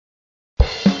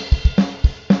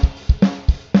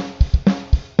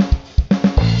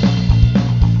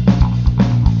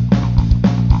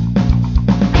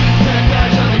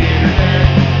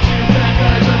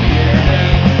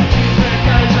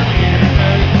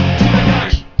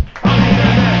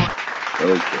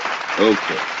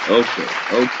Okay, okay,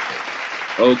 okay,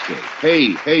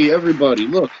 okay. Hey, everybody,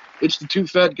 look, it's the two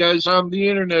fat guys on the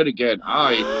internet again.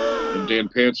 I am Dan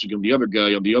Pansick, and the other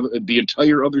guy on the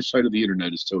entire other side of the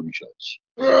internet is Tony Schultz.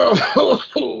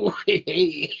 Oh,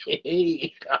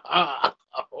 hey,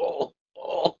 oh,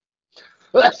 oh.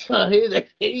 Hey there,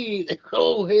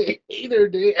 hey there,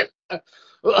 Dan.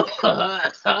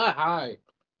 Hi.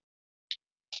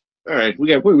 All right,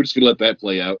 we're just gonna let that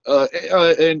play out.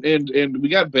 And we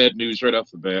got bad news right off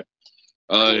the bat.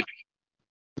 Uh,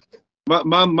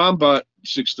 mom bought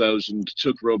 6,000,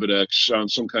 took Robodex on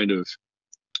some kind of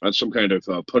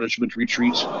punishment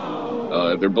retreat.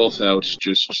 They're both out,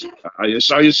 just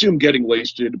I assume getting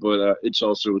wasted, but it's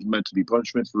also meant to be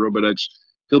punishment for Robodex.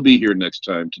 He'll be here next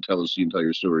time to tell us the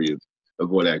entire story of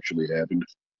what actually happened.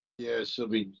 Yeah, she'll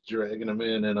be dragging him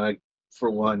in, and I,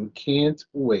 for one, can't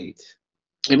wait.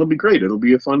 It'll be great. It'll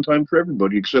be a fun time for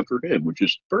everybody except for him, which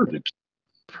is perfect.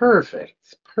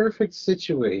 Perfect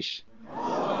situation.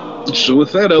 So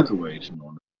with that out the way,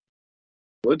 Simone,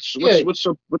 Yeah, what's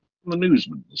up with the news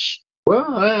with this?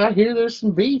 well, I hear there's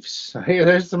some beefs. I hear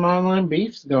there's some online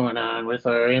beefs going on with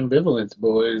our ambivalence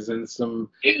boys and some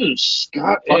Is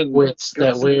Scott and fuckwits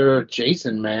that wear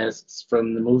Jason masks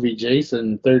from the movie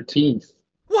Jason 13th.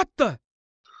 What the?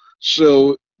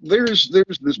 So there's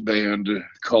this band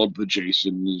called the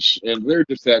Jasons, and their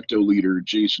de facto leader,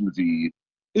 Jason V,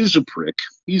 is a prick.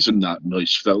 He's a not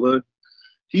nice fella.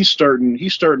 He's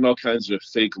starting all kinds of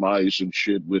fake lies and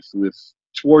shit with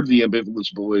toward the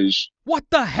ambivalence boys, What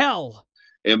the hell?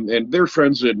 and their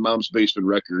friends at Mom's Basement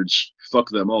Records. Fuck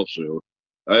them also.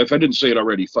 If I didn't say it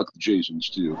already, fuck the Jasons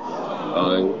too.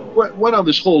 Went on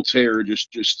this whole tear,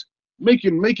 just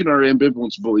making our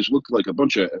ambivalence boys look like a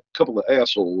couple of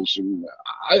assholes, and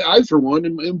I for one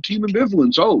am team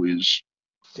ambivalence always.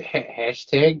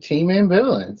 Hashtag Team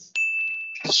Ambivalence.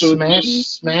 So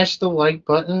Smash the like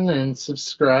button and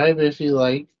subscribe if you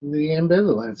like the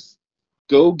ambivalence.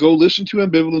 go listen to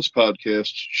Ambivalence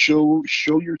podcast. Show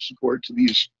your support to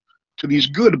these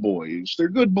good boys. They're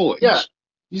good boys. Yeah.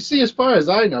 You see, as far as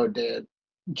I know, Dad,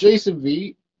 Jason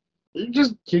V,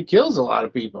 he kills a lot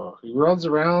of people. He runs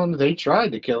around. They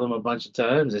tried to kill him a bunch of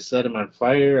times. They set him on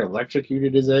fire,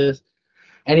 electrocuted his ass.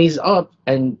 And he's up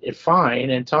and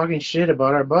fine and talking shit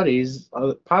about our buddies on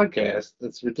the podcast.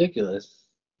 That's ridiculous.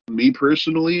 Me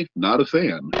personally, not a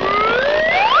fan.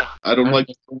 I don't like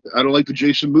the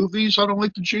Jason movies. I don't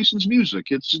like the Jason's music.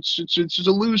 It's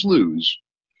a lose-lose.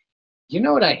 You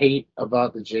know what I hate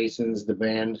about the Jasons, the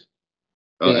band?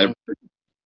 Uh,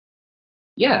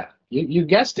 Yeah, you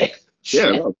guessed it.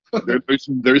 Yeah, no,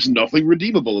 there's nothing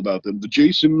redeemable about them. The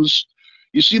Jasons,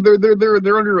 you see, they're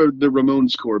under the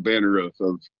Ramones core banner of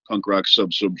punk rock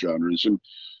subgenres, and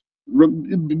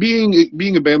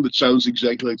being a band that sounds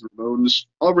exactly like the Ramones,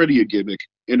 already a gimmick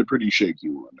and a pretty shaky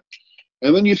one.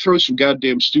 And then you throw some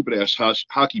goddamn stupid ass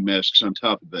hockey masks on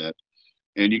top of that,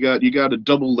 and you got a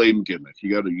double lame gimmick.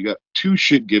 You got two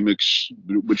shit gimmicks,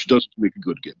 which doesn't make a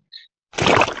good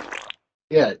gimmick.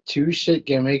 Yeah, two shit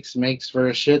gimmicks makes for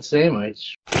a shit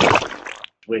sandwich,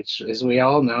 which, as we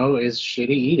all know, is shitty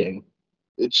eating.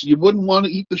 You wouldn't want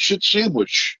to eat the shit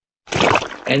sandwich.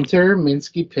 Enter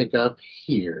Minsky Pickup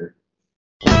here.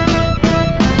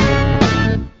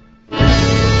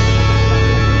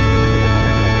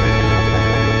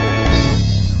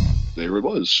 There it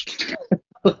was.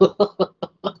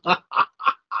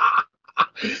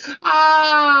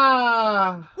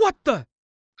 Ah! What the?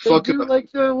 They Fucking, do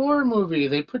like the war movie.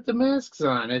 They put the masks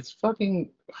on. It's fucking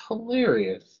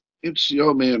hilarious. it's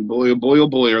oh man, boy, oh boy, oh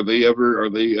boy, are they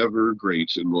ever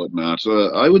great and whatnot.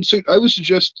 I would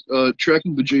suggest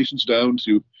tracking the Jasons down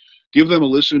to give them a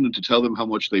listen and to tell them how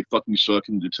much they fucking suck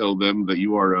and to tell them that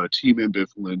you are Team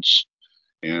Ambivalence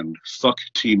and fuck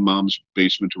Team Mom's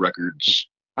Basement Records.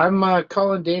 I'm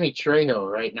calling Danny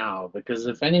Trejo right now because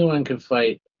if anyone can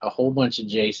fight a whole bunch of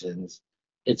Jasons,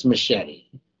 it's Machete.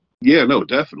 Yeah, no,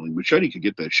 definitely. Machete could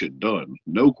get that shit done.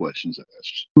 No questions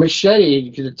asked. Machete,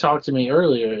 you could talk to me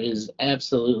earlier, is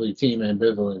absolutely Team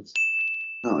Ambivalence.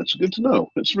 Oh, it's good to know.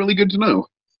 It's really good to know.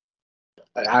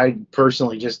 I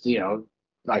personally just,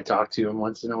 I talk to him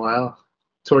once in a while.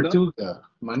 Tortuga,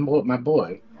 my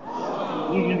boy.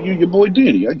 Your boy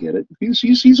Danny, I get it.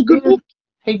 He's a good boy.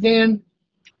 Hey, Dan,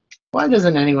 why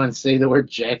doesn't anyone say the word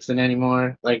Jackson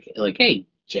anymore? Like, hey,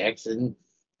 Jackson.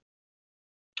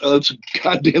 That's a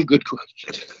goddamn good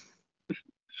question.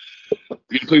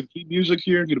 You gonna play the theme music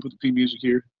here? You gonna put the theme music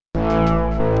here?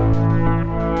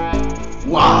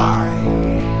 Why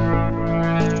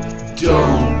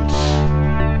don't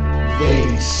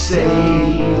they say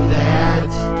that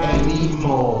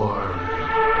anymore?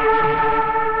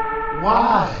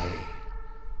 Why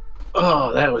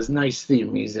Oh, that was nice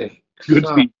theme music. Good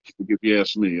Fuck. theme, if you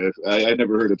ask me. I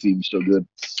never heard a theme so good.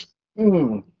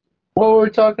 What were we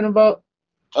talking about?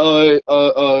 I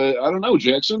don't know,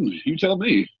 Jackson. You tell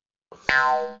me.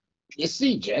 You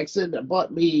see, Jackson, I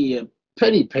bought me a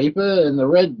penny paper and the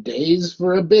red days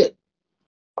for a bit.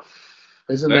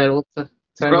 Isn't That that what the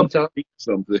time we probably talk? means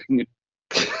something.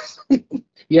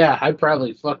 Yeah, I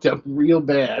probably fucked up real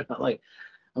bad.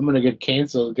 I'm gonna get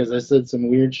canceled because I said some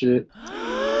weird shit.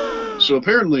 So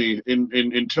apparently,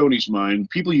 in Tony's mind,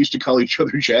 people used to call each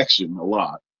other Jackson a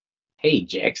lot, Hey,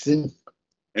 Jackson.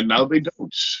 and now they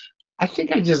don't. I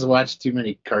think I just watched too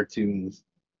many cartoons.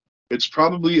 It's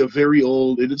probably a very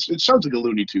old. It sounds like a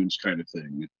Looney Tunes kind of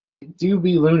thing. Do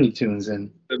be Looney Tunes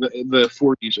in. The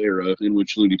 40s era in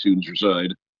which Looney Tunes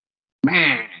reside.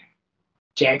 Ma,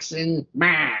 Jackson,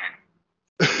 ma.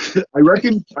 I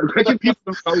reckon people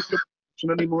don't call each other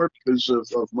Jackson anymore because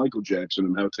of Michael Jackson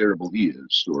and how terrible he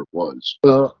is or was.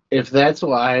 Well, if that's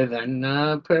why, then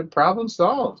problem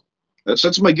solved.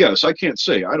 That's my guess. I can't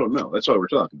say. I don't know. That's why we're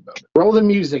talking about it. Roll the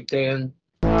music, Dan.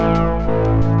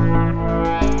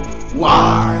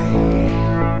 Why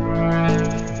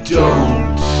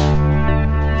don't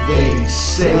they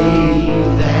say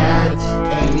that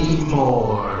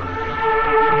anymore?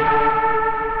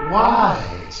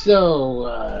 Why?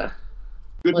 So,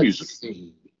 Good let's music.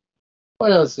 see.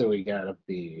 What else do we got up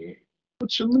here?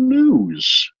 What's in the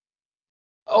news?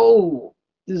 Oh,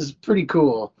 this is pretty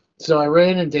cool. So I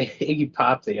ran into Iggy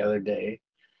Pop the other day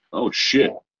Oh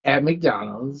shit! at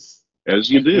McDonald's. As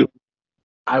you do.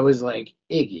 I was like,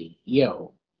 Iggy,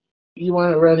 yo, you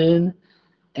want to run in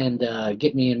and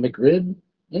get me a McRib?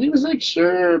 And he was like,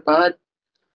 sure, bud.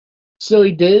 So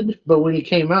he did, but when he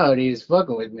came out, he was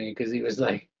fucking with me because he was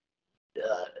like,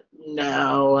 uh,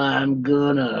 now I'm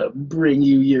gonna bring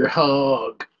you your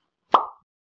hog.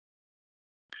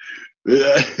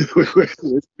 We're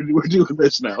doing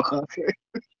this now. Okay.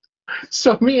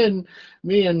 So me and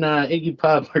Iggy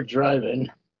Pop are driving.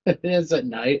 It's at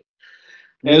night.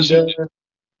 As And, you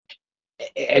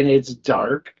and it's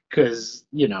dark because,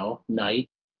 night.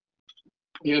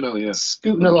 yeah.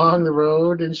 Scooting along the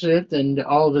road and shit, and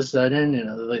all of a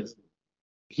sudden,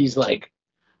 he's like,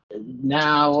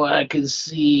 now I can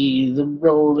see the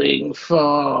rolling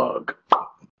fog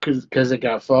because it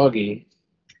got foggy.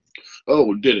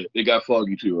 Oh, did it? It got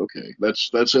foggy too. Okay,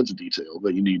 that's a detail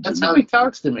that you need to That's know. how he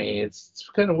talks to me. It's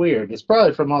kind of weird. It's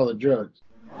probably from all the drugs.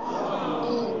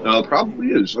 Probably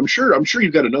is. I'm sure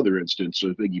you've got another instance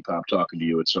of Iggy Pop talking to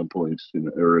you at some point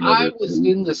or I another. was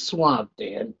in the swamp,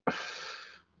 Dan,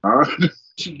 Uh,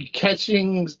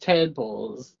 catching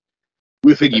tadpoles.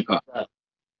 with Iggy Pop.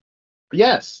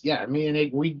 Yes, yeah. Me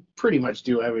and we pretty much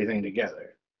do everything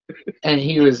together. And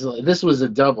he was like, this was a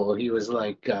double. He was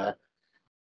like, I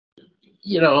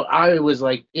was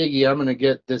like, Iggy, I'm gonna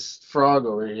get this frog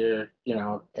over here,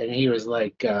 and he was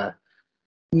like,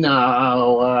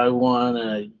 no, I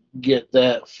wanna get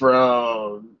that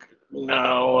frog.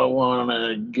 No, I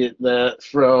wanna get that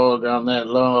frog on that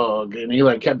log. And he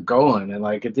like kept going, and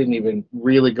like it didn't even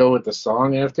really go with the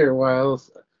song after a while.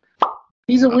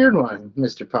 He's a weird one,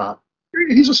 Mr. Pop.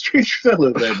 He's a strange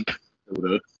fellow then.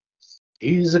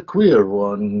 He's a queer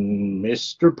one,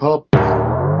 Mr. Pop.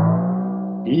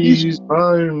 He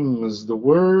rhymes the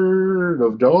word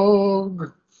of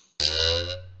dog.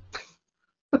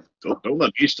 Don't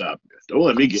let me stop. Don't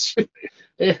let me get.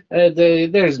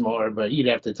 There's more, but you'd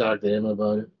have to talk to him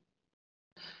about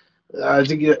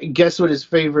it. Guess what his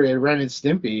favorite Ren and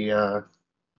Stimpy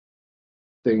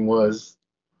thing was?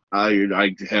 I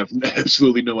have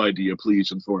absolutely no idea.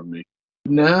 Please inform me.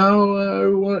 Now I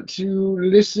want to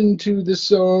listen to the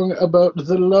song about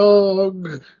the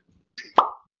log.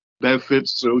 That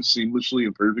fits so seamlessly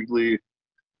and perfectly.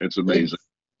 It's amazing.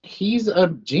 He's a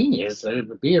genius.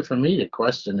 It'd be it for me to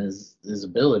question his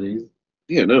abilities.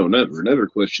 Yeah, no, never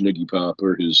question Iggy Pop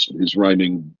or his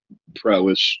rhyming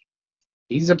prowess.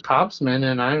 He's a popsman,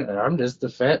 and I'm just the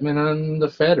fat man on the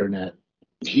fatternet.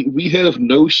 We have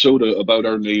no soda about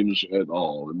our names at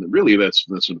all, and really, that's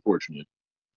unfortunate.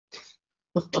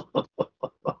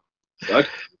 I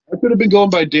could have been going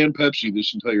by Dan Pepsi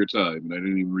this entire time, and I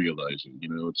didn't even realize it.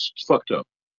 It's fucked up.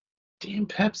 Damn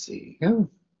Pepsi. Yeah.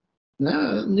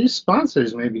 No, new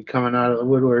sponsors may be coming out of the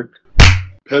woodwork.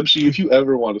 Pepsi, if you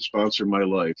ever want to sponsor my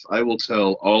life, I will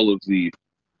tell all of the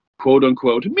quote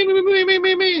unquote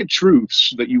me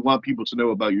truths that you want people to know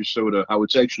about your soda, how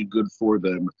it's actually good for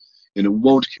them, and it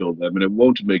won't kill them, and it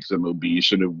won't make them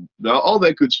obese, and all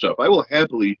that good stuff. I will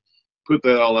happily put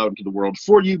that all out into the world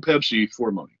for you, Pepsi,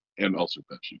 for money, and also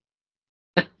Pepsi.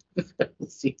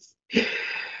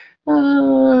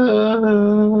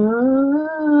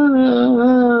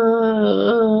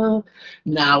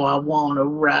 now I want to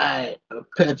write a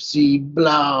Pepsi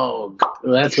blog.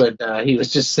 Well, that's what he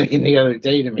was just singing the other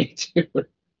day to me, too.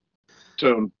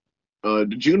 Tone,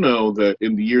 did you know that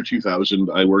in the year 2000,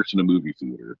 I worked in a movie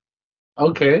theater?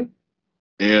 Okay.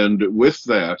 And with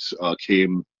that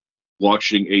came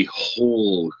watching a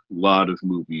whole lot of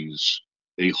movies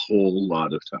a whole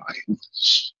lot of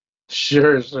times.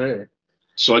 Sure, sure.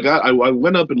 So I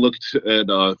went up and looked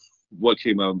at what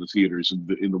came out in the theaters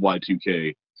in the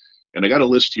Y2K, and I got a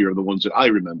list here of the ones that I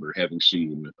remember having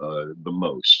seen the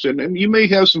most. And you may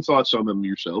have some thoughts on them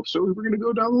yourself, so we're going to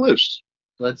go down the list.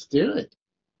 Let's do it.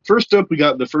 First up, we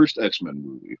got the first X-Men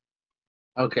movie,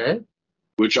 Okay.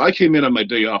 which I came in on my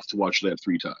day off to watch that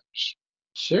 3 times.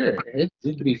 Sure.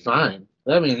 It'd be fine.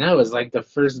 I mean, that was like the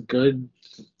first good,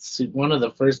 one of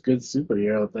the first good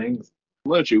superhero things.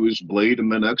 Much. It was Blade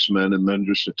and then X-Men and then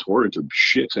just a torrent of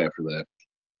shit after that.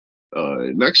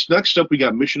 Next up, we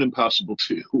got Mission Impossible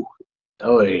 2.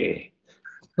 Oh, yeah.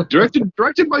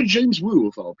 directed by James Woo,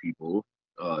 of all people.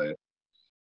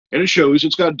 And it shows.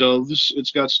 It's got doves.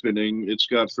 It's got spinning. It's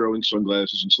got throwing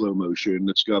sunglasses in slow motion.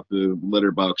 It's got the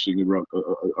letterboxing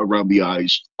around the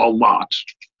eyes a lot.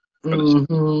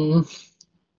 Mm-hmm.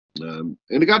 And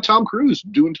it got Tom Cruise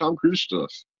doing Tom Cruise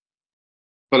stuff.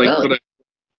 The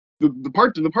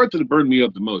part that burned me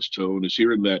up the most, Tone, is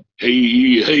hearing that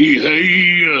hey hey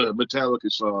hey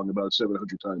Metallica song about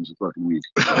 700 times a fucking week.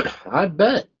 I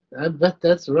bet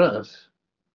that's rough.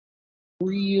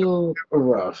 Real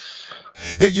rough.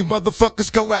 Hey, you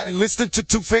motherfuckers, go out and listen to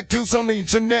two fake dudes on the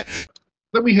internet.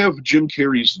 Then we have Jim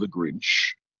Carrey's The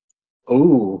Grinch.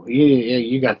 Oh, yeah,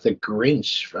 you got the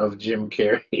Grinch of Jim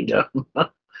Carrey done.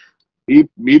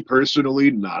 Me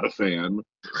personally, not a fan.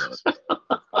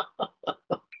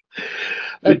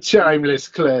 A timeless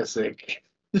classic.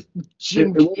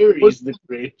 Jim Carrey's The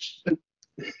Grinch.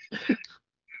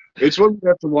 It's one we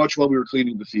have to watch while we were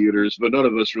cleaning the theaters, but none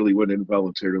of us really went in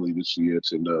voluntarily to see it,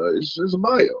 and it's a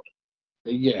bio.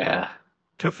 Yeah.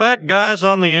 Two fat guys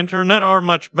on the internet are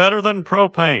much better than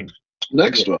propane.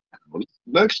 Next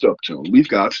up, Tone, we've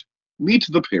got Meet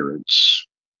the Parents.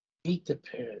 Meet the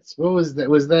Parents. What was that?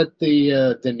 Was that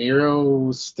the De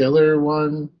Niro Stiller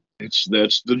one?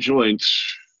 That's the joint.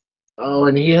 Oh,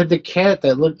 and he had the cat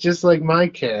that looked just like my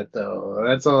cat, though.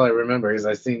 That's all I remember, because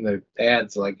I've seen the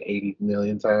ads like 80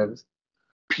 million times.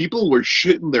 People were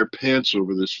shitting their pants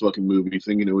over this fucking movie,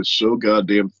 thinking it was so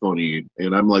goddamn funny,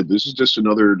 and I'm like, this is just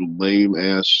another lame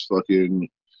ass fucking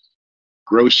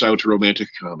gross out romantic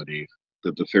comedy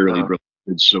that the Farrelly brothers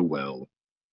did so well.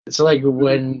 It's like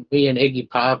when me and Iggy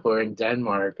Pop were in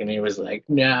Denmark, and he was like,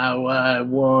 "Now I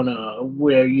wanna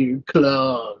wear your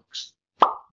clothes."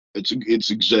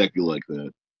 It's exactly like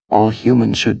that. All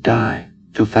humans should die.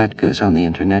 Two fat guys on the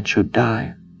internet should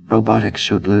die. Robotics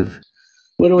should live.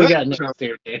 What do we got next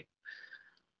here, Dan?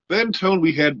 Then, Tone,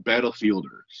 we had Battlefield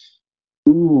Earth.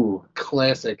 Ooh,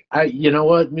 classic. You know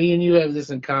what? Me and you have this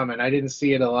in common. I didn't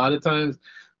see it a lot of times,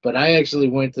 but I actually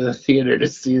went to the theater to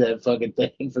see that fucking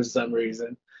thing for some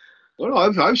reason. Well,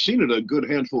 I've seen it a good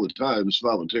handful of times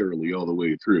voluntarily all the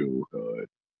way through.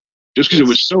 Just because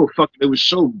it was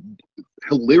so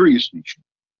hilariously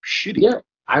shitty. Yeah,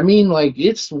 I mean, like,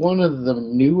 it's one of the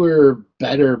newer,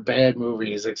 better bad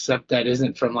movies, except that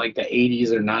isn't from like the 80s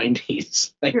or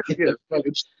 90s. Like, Yeah.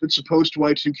 It's a post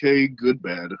Y2K good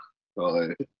bad.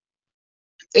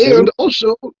 And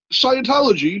also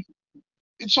Scientology.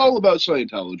 It's all about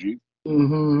Scientology.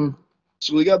 Mm-hmm.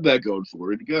 So we got that going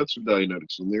for it. You got some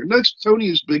Dianetics in there. Next,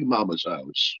 Tony's Big Mama's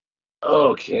House.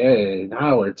 Okay,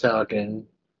 now we're talking.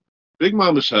 Big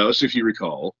Mama's House, if you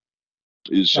recall,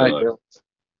 is Well,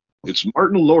 it's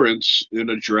Martin Lawrence in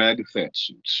a drag fat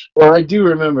suit. I do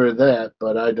remember that,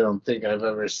 but I don't think I've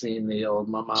ever seen the old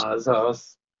Mama's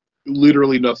House.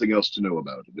 Literally nothing else to know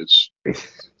about it.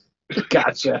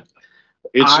 Gotcha.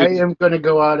 I am going to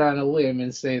go out on a limb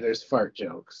and say there's fart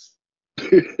jokes.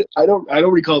 I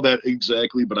don't recall that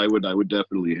exactly, but I would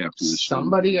definitely have to assume.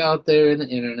 Somebody out there in the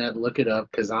internet, look it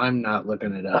up, because I'm not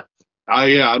looking it up.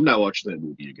 I'm not watching that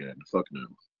movie again. Fuck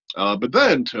no. But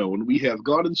then, Tone, we have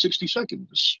Gone in 60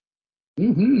 Seconds.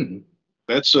 Mm-hmm.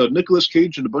 That's Nicolas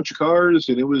Cage and a bunch of cars,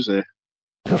 and it was The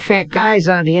fat guys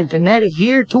on the internet are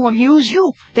here to amuse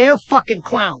you. They're fucking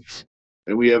clowns.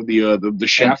 And we have the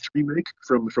Shaft remake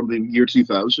from the year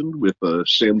 2000 with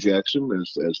Sam Jackson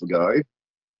as the guy.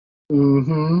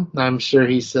 Mm-hmm. I'm sure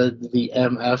he said the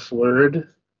MF word.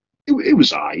 It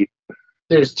was aight.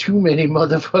 There's too many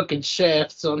motherfucking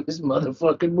shafts on this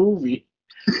motherfucking movie.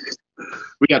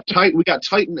 We got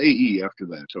Titan AE after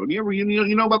that, Tony.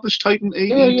 You know about this Titan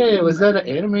AE? Yeah. Was that an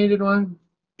animated one?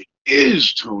 It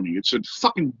is, Tony. It's a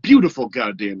fucking beautiful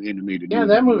goddamn animated movie. Yeah,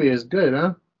 that movie is good,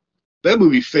 huh? That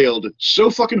movie failed so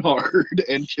fucking hard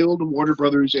and killed Warner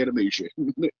Brothers Animation.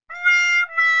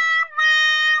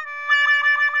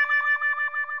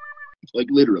 Like,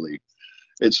 literally.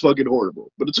 It's fucking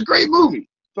horrible. But it's a great movie.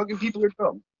 Fucking people are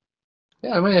dumb.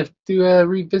 Yeah, I might have to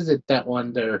revisit that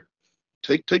one there.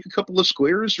 Take a couple of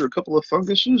squares or a couple of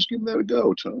funguses, give that a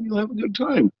go, Tone. You'll have a good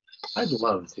time. I'd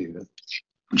love to.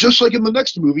 Just like in the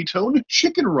next movie, Tone,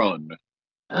 Chicken Run.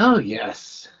 Oh,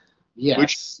 yes.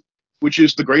 Yes. Which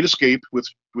is the Great Escape with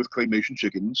claymation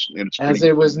chickens, and it's As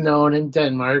it was known in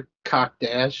Denmark, Cock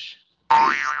Dash.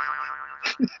 I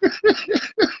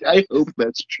hope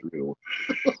that's true.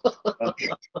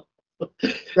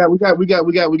 Yeah, we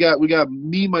got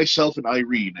me, myself, and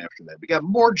Irene after that. We got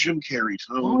more Jim Carrey,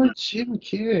 Tone. Oh, Jim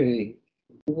Carrey.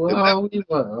 Wow,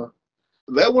 wow.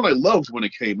 That one I loved when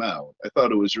it came out. I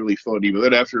thought it was really funny, but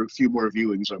then after a few more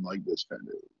viewings, I'm like, this kind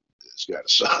of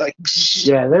sucks.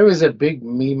 Yeah, there was a big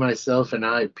me, myself, and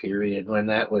I period when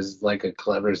that was like a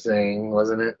clever saying,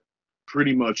 wasn't it?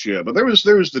 Pretty much, yeah. But there was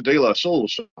the De La Soul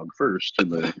song first,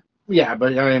 and the Yeah,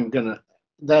 but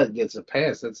that gets a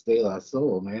pass. That's De La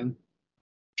Soul, man.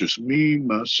 just me,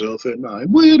 myself, and I.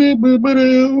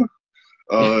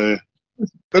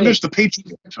 Then there's the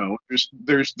Patriot Tone.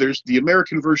 There's the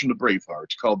American version of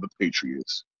Braveheart called the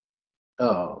Patriots.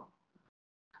 Oh,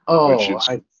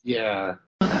 yeah.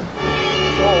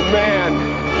 Oh man!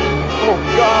 Oh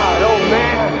God! Oh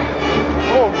man!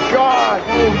 Oh God!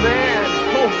 Oh man!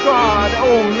 Oh God!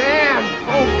 Oh man!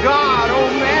 Oh God! Oh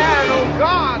man! Oh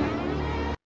God!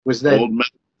 Was that Old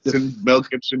Mel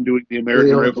Gibson doing the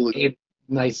American Revolution?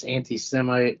 Nice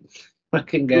anti-Semite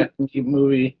fucking guy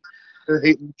movie. They're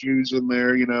hating Jews in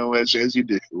there, as you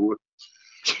do.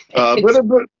 But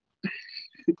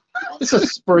It's a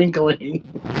sprinkling.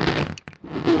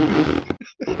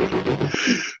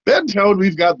 then, Tone,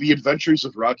 we've got The Adventures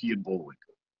of Rocky and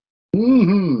Bullwinkle.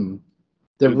 Mm-hmm.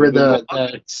 The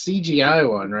CGI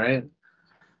one, right?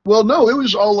 Well, no, it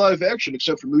was all live action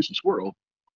except for Moose and Squirrel.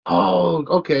 Oh,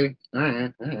 okay. All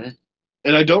right.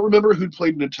 And I don't remember who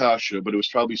played Natasha, but it was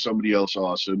probably somebody else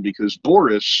awesome because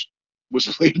Boris was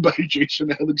played by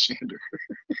Jason Alexander.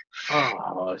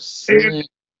 Oh, shit.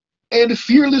 And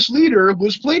Fearless Leader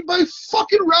was played by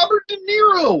fucking Robert De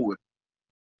Niro.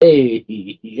 Hey,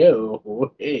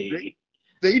 yo, hey.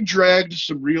 They dragged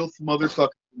some real motherfuckers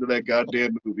into that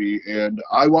goddamn movie, and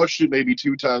I watched it maybe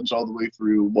 2 times all the way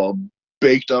through while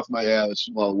baked off my ass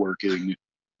while working.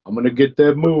 I'm gonna get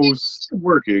that moose.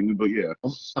 Working, but yeah.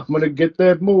 I'm gonna get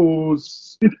that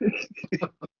moose.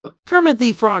 Kermit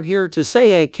the Frog here to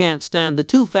say I can't stand the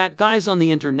two fat guys on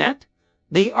the internet.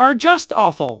 They are just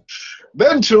awful.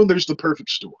 Then, Tone, there's The Perfect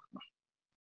Storm.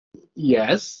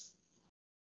 Yes.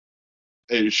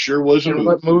 It sure was a And movie.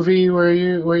 what movie were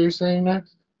you saying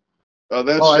next? I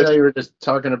thought you were just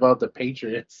talking about the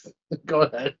Patriots. Go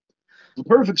ahead. The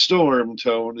Perfect Storm,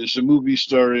 Tone, is a movie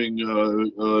starring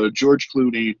George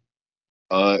Clooney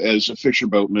as a fisher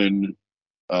boatman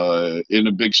in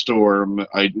a big storm.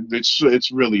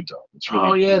 It's really dumb. It's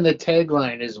really And the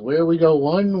tagline is "Where we go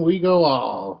one, we go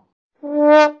all."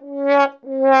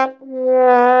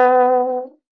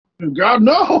 God,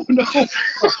 no.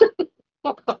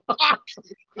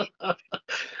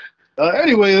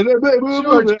 Anyway,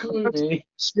 George Clooney.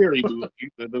 Scary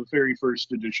Movie, the very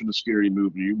first edition of Scary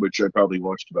Movie, which I probably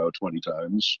watched about 20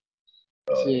 times.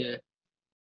 Yeah.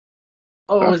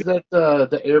 Oh, was that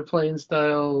the airplane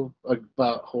style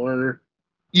about horror?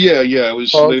 Yeah, it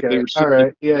was. Okay, they were all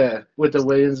right, yeah, with the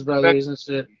Wayans brothers and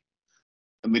shit.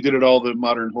 And they did it all the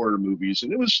modern horror movies,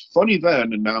 and it was funny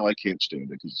then, and now I can't stand it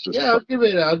because it's just. Yeah, I'll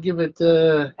give it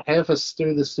half a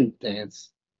stir the soup dance.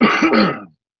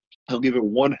 I'll give it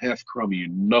 1/2 crummy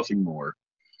and nothing more.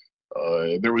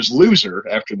 There was Loser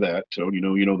after that, Tone. You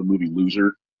know the movie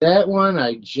Loser. That one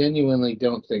I genuinely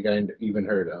don't think I even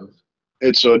heard of.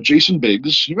 It's Jason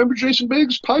Biggs. You remember Jason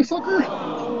Biggs, pie fucker?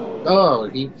 Oh,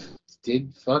 he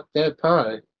did fuck that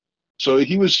pie. So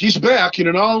he's back in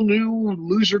an all new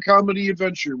loser comedy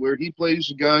adventure where he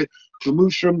plays a guy who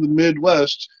moves from the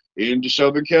Midwest into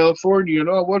Southern California,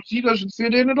 and he doesn't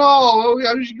fit in at all. Oh,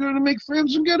 how is he going to make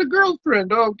friends and get a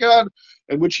girlfriend? Oh God!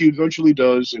 And which he eventually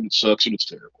does, and it sucks and it's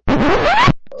terrible.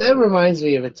 That reminds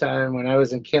me of a time when I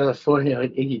was in California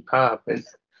with Iggy Pop, and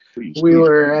we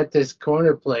were at this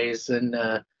corner place, and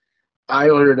I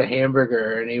ordered a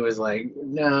hamburger, and he was like,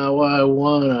 "No, I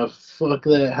wanna fuck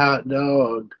that hot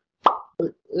dog."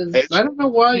 I don't know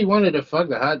why he wanted to fuck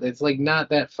the hot. It's like not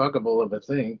that fuckable of a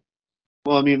thing.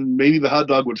 Well, I mean, maybe the hot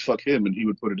dog would fuck him, and he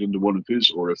would put it into one of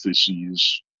his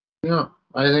orifices. No,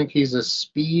 I think he's a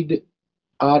speed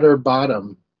otter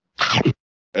bottom.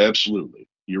 Absolutely,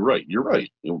 you're right. You're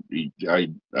right.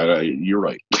 You're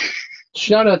right.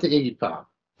 Shout out to Iggy Pop.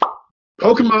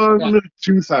 Pokemon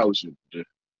 2000.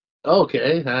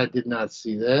 Okay, I did not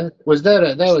see that. Was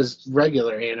that was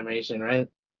regular animation, right?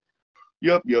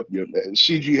 Yep.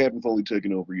 CG hadn't fully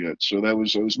taken over yet, so that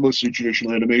was mostly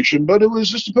traditional animation, but it was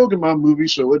just a Pokemon movie,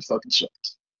 so it fucking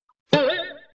sucked.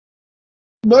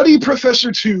 Nutty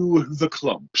Professor 2, The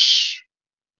Clumps.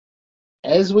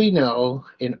 As we know,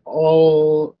 in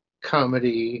all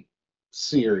comedy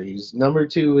series, number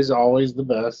 2 is always the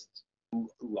best,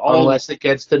 unless it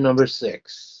gets to number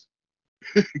 6.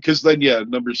 Because then, yeah,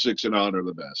 number 6 and on are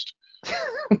the best.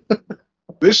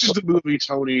 This is the movie,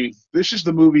 Tony. This is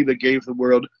the movie that gave the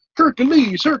world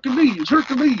Hercules. Boy,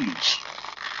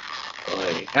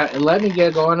 let me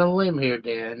go on a limb here,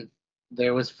 Dan.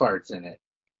 There was farts in it.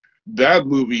 That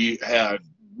movie had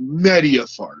many a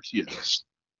fart, yes.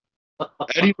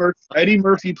 Eddie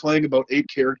Murphy playing about 8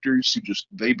 characters who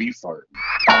they be farting.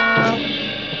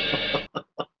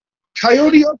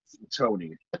 Coyote Up,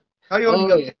 Tony.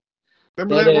 Coyote Up.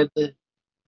 Remember that?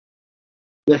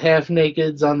 The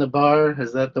half-nakeds on the bar,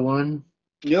 is that the one?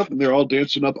 Yep, and they're all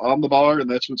dancing up on the bar, and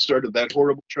that's what started that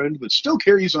horrible trend that still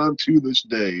carries on to this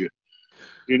day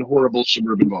in horrible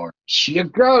suburban bars. You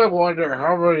gotta wonder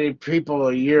how many people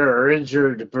a year are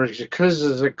injured because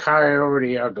of the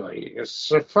Coyote Ugly.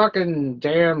 It's a fucking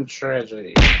damn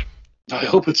tragedy. I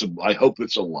hope it's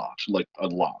a lot, like a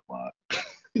lot.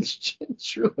 It's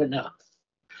true enough.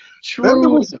 Then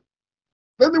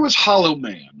there was Hollow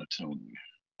Man, Tony.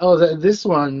 Oh, this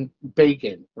one,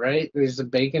 Bacon, right? There's a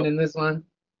Bacon in this one?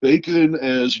 Bacon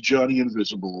as Johnny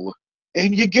Invisible.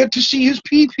 And you get to see his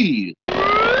pee-pee.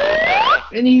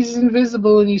 And he's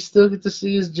invisible and you still get to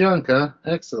see his junk, huh?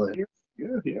 Excellent.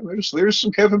 Yeah. There's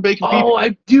some Kevin Bacon pee-pee. Oh,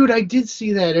 I did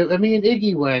see that. Me and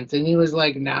Iggy went, and he was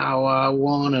like, now I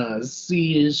wanna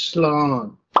see his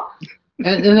schlong.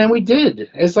 and then we did.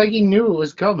 It's like he knew it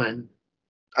was coming.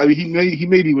 I mean, he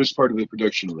maybe was part of the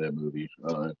production of that movie.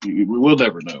 We'll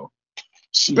never know.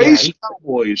 Space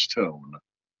Cowboys tone.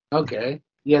 Okay.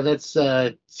 Yeah, that's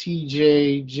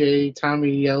TJJ,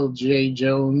 Tommy L.J.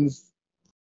 Jones.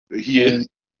 Yeah.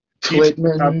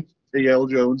 Clitman. L.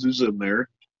 Jones is in there.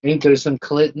 Ain't there some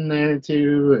Clit in there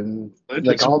too? And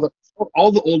like all the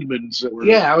Oldmans that were.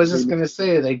 Yeah, I was just gonna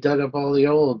say they dug up all the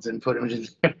olds and put them in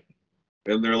there.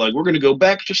 And they're like, we're going to go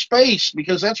back to space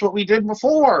because that's what we did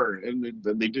before. And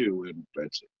then they do, and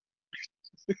that's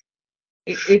it.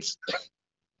 It's.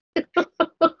 Yeah.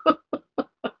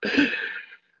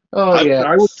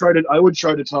 I would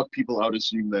try to talk people out of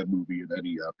seeing that movie at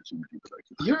any opportunity that I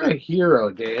could. You're a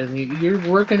hero, Dan. You're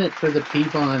working it for the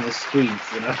people on the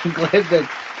streets, and I'm glad that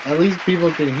at least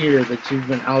people can hear that you've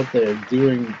been out there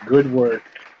doing good work.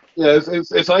 Yeah,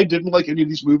 if I didn't like any of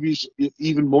these movies,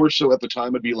 even more so at the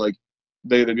time, I'd be like,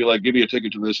 they'd be like, give me a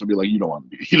ticket to this. I'd be like, you don't want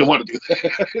to do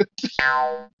that.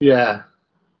 Yeah.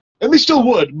 And they still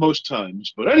would most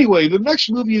times. But anyway, the next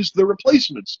movie is The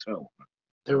Replacements, Tone.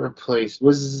 The Replacements.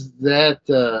 Was that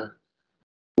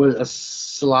was a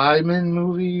Slyman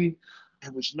movie?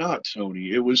 It was not,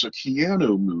 Tony. It was a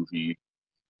Keanu movie.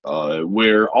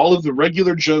 Where all of the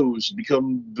regular Joes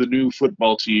become the new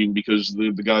football team because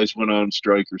the guys went on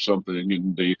strike or something,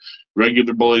 and the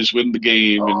regular boys win the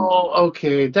game.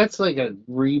 Okay. That's like a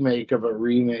remake of a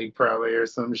remake, probably, or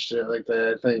some shit like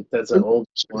that. I think that's an old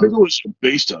one. I think it was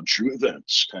based on true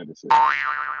events, kind of thing.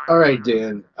 All right,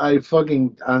 Dan. I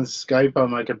fucking, on Skype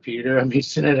on my computer, I'm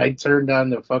using it. I turned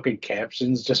on the fucking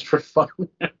captions just for fun.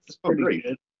 That's pretty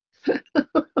good.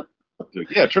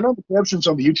 Yeah, turn on the captions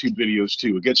on the YouTube videos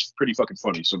too. It gets pretty fucking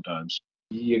funny sometimes.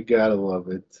 You gotta love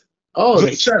it. Oh,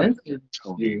 they censored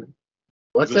you.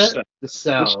 What's that? The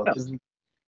Cell.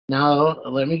 Now,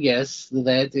 let me guess.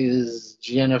 That is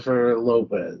Jennifer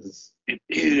Lopez. It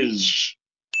is.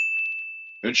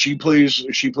 And she plays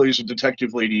a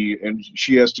detective lady, and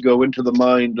she has to go into the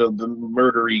mind of the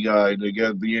murdery guy to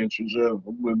get the answers of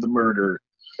the murder.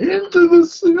 Into the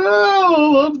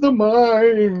cell of the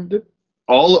mind.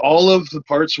 All of the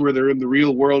parts where they're in the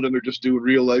real world and they're just doing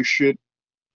real life shit,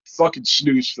 fucking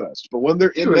snooze fest. But when they're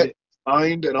in that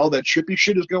mind and all that trippy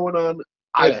shit is going on,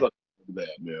 I fucking love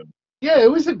that, man. Yeah, it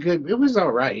was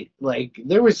all right. Like,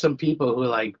 there were some people who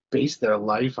like based their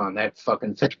life on that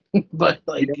fucking thing, but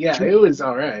like, yeah, it was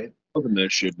all right. Loving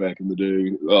that shit back in the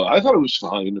day. I thought it was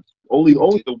fine. Only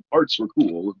the parts were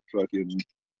cool. Fucking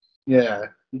yeah,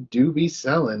 you do be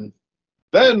selling.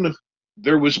 Then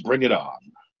there was Bring It On.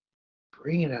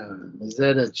 Bring It On. Is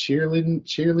that a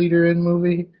cheerleader in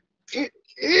movie? It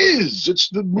is. It's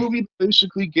the movie that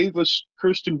basically gave us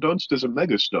Kirsten Dunst as a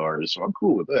megastar, so I'm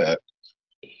cool with that.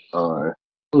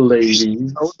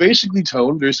 Ladies. Basically,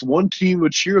 Tone, there's one team of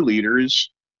cheerleaders,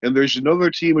 and there's another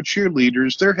team of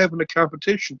cheerleaders. They're having a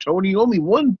competition, Tony. Only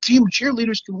one team of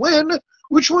cheerleaders can win.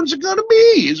 Which one's it going to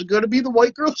be? Is it going to be the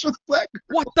white girls or the black girls?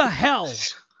 What the hell?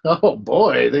 Oh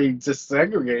boy, they just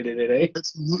segregated it, eh?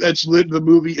 That's lit. The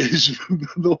movie is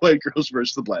the white girls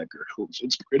versus the black girls.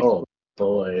 It's pretty. Oh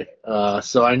boy.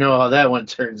 So I know how that one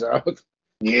turns out.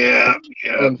 Yeah.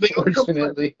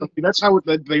 Unfortunately. That's how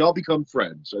they all become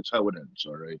friends. That's how it ends.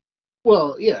 All right.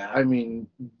 Well, yeah, I mean,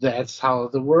 that's how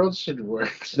the world should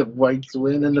work. The whites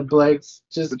win and the blacks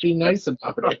just be nice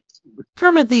about it.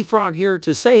 Kermit the Frog here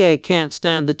to say I can't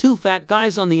stand the two fat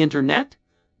guys on the internet.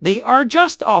 They are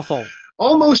just awful.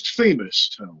 Almost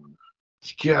famous, Tone.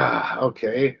 Yeah,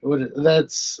 okay.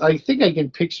 I think I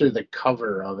can picture the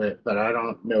cover of it, but I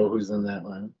don't know who's in that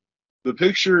one. The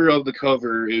picture of the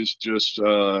cover is just,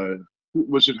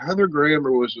 was it Heather Graham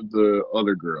or was it the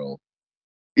other girl?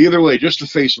 Either way, just the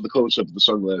face with the close-up with the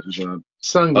sunglasses on.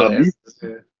 Sunglasses.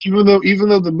 Even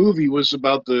though the movie was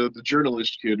about the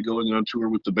journalist kid going on tour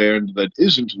with the band that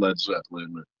isn't Led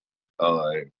Zeppelin,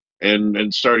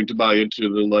 and starting to buy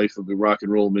into the life of the rock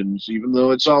and rollmans, even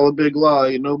though it's all a big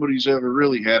lie and nobody's ever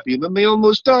really happy, and then they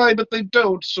almost die, but they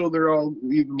don't, so they're all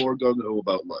even more gung-ho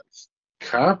about life.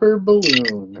 Copper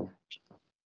Balloon.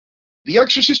 The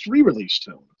Exorcist re-release,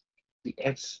 Tone.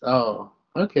 Oh,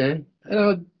 okay.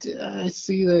 I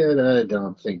see that. I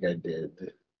don't think I did.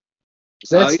 Is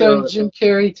that starring Jim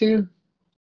Carrey too?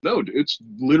 No, it's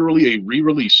literally a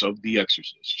re-release of The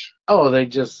Exorcist. Oh, they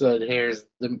just said, "Here's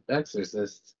The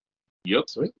Exorcist." Yep.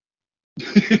 Sweet.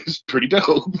 It's pretty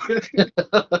dope.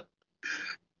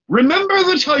 Remember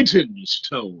the Titans,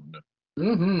 Tone.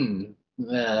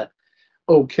 Mm-hmm.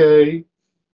 Okay.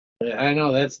 I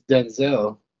know that's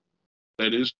Denzel.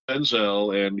 That is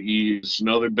Denzel, and he's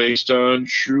another based on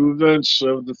true events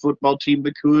of the football team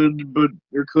that could,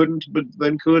 or couldn't, but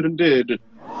then could and did.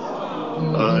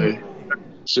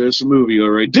 So it's a movie,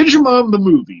 all right. Digimon the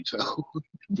movie, Tone.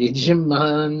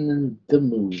 Digimon the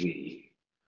movie.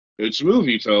 It's a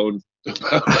movie, Tone.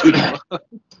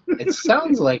 It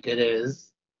sounds like it is.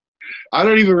 I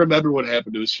don't even remember what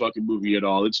happened to this fucking movie at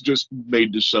all. It's just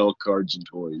made to sell cards and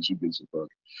toys. Who gives a fuck?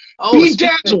 Oh,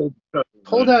 Bedazzled!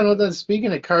 Hold on.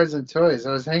 Speaking of cards and toys,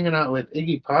 I was hanging out with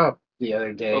Iggy Pop the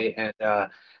other day, and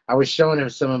I was showing him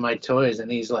some of my toys,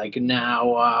 and he's like,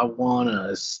 "Now I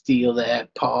wanna steal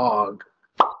that Pog."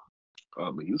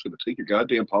 He was gonna take your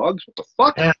goddamn Pogs? What the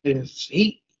fuck?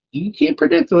 You can't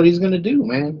predict what he's gonna do,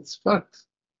 man. It's fucked.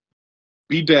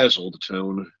 Bedazzled,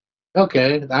 Tone.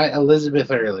 Okay, Elizabeth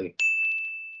Hurley.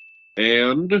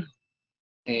 And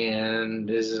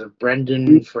is it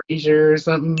Brendan Fraser or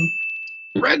something?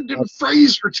 Brendan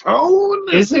Fraser,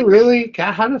 Tone? Is it really?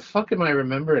 God, how the fuck am I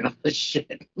remembering all this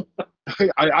shit?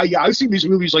 I've seen these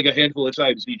movies like a handful of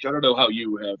times each. I don't know how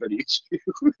you have any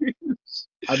experience.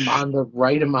 I'm on the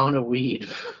right amount of weed.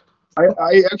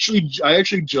 I actually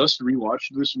just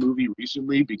rewatched this movie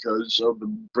recently because of the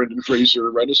Brendan Fraser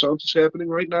renaissance that's happening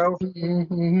right now.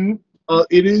 Mm-hmm.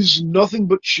 It is nothing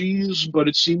but cheese, but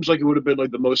it seems like it would have been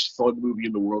like the most fun movie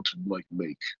in the world to like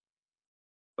make.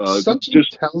 Something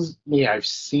tells me I've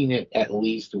seen it at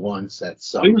least once at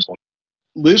some point.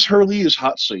 Liz Hurley is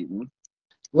Hot Satan.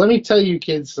 Let me tell you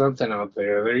kids something out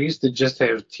there. They used to just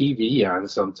have TV on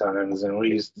sometimes,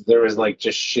 and there was like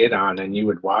just shit on, and you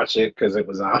would watch it because it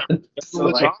was on. So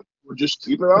like, we'll just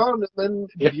keep it on, and then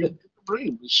you get the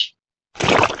brains.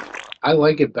 I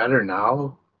like it better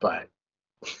now, but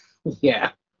yeah.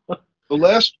 The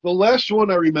last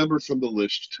one I remember from the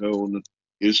list, Tone,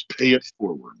 is Pay It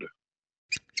Forward.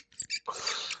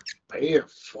 Pay It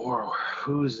Forward.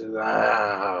 Who's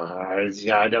that?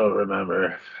 Yeah, I don't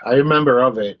remember. I remember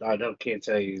of it. Can't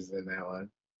tell you who's in that one.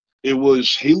 It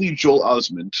was Haley Joel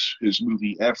Osment, his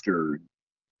movie after.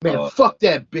 Man, fuck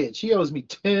that bitch. He owes me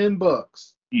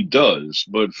 $10. He does,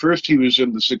 but first he was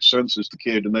in The Sixth Sense as the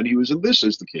kid, and then he was in this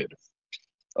as the kid.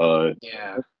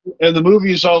 Yeah. And the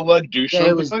movie is all like do something.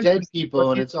 It was dead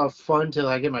people, and it's all fun till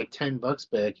I get my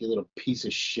 $10 back. You little piece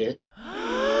of shit.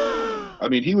 I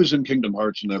mean, he was in Kingdom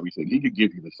Hearts and everything. He could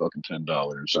give you the fucking $10.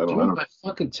 I don't know. My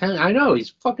fucking 10. I know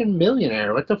he's fucking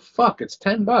millionaire. What the fuck? It's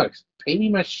 $10. Pay me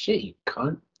my shit, you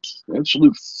cunt.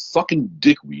 Absolute fucking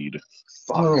dickweed.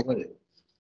 Fuck. Oh,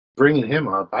 bringing him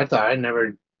up, I thought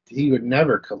he would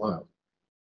never come up.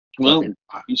 Well,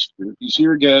 he's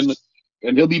here again,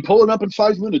 and he'll be pulling up in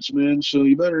 5 minutes, man. So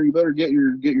you better get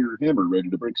your hammer ready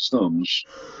to break his thumbs.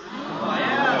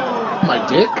 My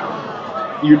dick?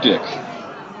 Your dick.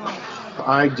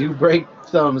 I do break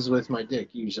thumbs with my dick,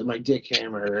 usually. My dick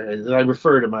hammer. I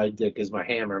refer to my dick as my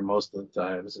hammer most of the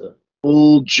time. So.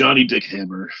 Old Johnny Dick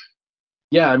Hammer.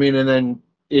 Yeah, I mean, and then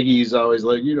Iggy's always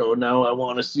like, now I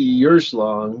want to see your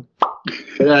schlong.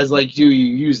 But I was like, you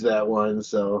use that one,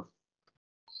 so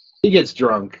he gets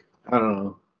drunk. I don't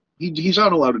know. He's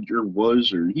on a lot of, or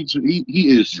was, or he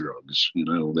is drugs. You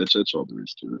know, that's all there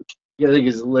is to it. Yeah, I think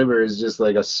his liver is just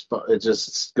like it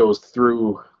just goes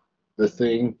through the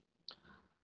thing.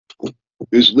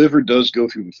 His liver does go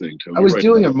through the thing, Tony. I was Right.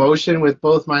 doing a motion with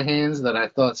both my hands that I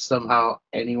thought somehow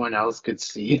anyone else could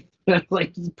see.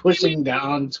 Like pushing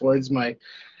down towards the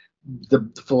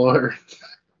floor.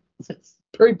 It's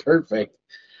pretty perfect.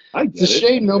 It's a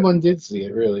shame no one did see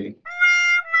it, really.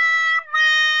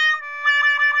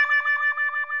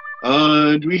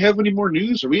 Do we have any more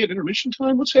news? Are we at intermission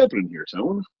time? What's happening here,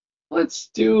 Tone? Let's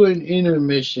do an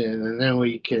intermission and then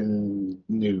we can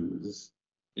news.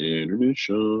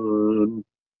 Intermission.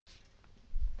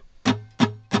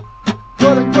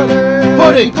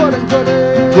 Pudding.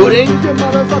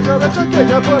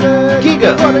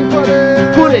 Giga. Pudding.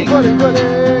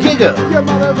 Giga.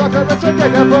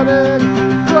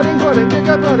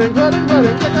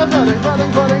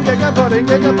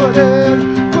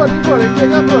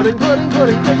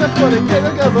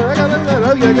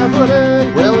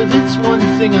 Well, if it's one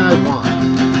thing I want,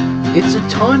 it's a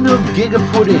ton of Giga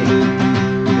pudding.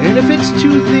 And if it's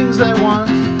two things I want,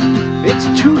 it's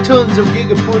 2 tons of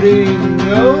Giga pudding.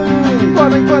 Oh,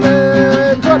 pudding.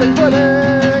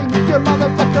 You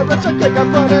motherfucker, it's a Giga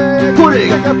pudding. Pudding.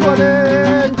 You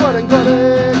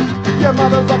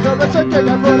motherfucker, it's a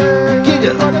Giga pudding.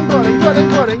 Giga. Pudding.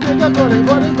 Giga pudding.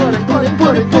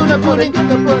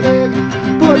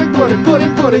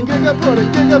 Pudding. Giga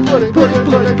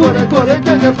pudding.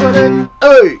 Giga pudding.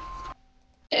 Hey.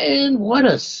 And what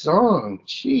a song.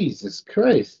 Jesus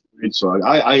Christ. Great song.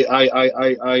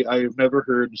 I've never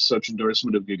heard such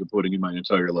endorsement of Giga Pudding in my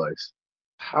entire life.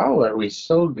 How are we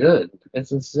so good?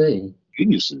 That's insane.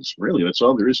 Geniuses, really. That's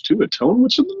all there is to it. Tone,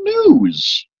 what's in the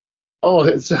news? Oh,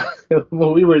 it's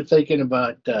well, we were thinking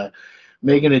about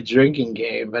making a drinking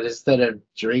game, but instead of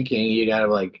drinking, you gotta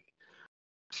like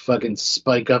fucking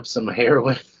spike up some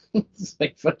heroin. It's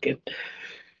like fucking.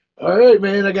 All right,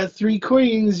 man. I got 3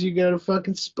 queens. You gotta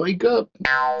fucking spike up.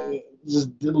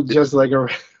 Just like a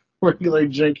regular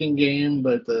drinking game,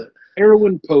 but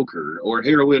heroin poker or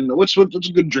heroin. What's a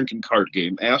good drinking card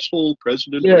game? Asshole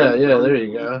president. Yeah. There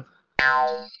you go.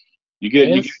 You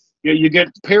get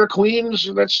a pair of queens.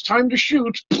 That's time to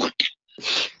shoot.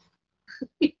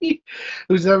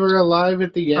 Who's ever alive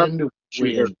at the end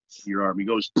wins. Your army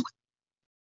goes.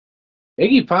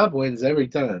 Iggy Pop wins every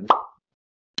time.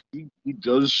 He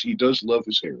does love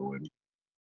his heroin.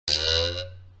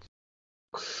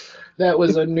 That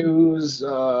was a news.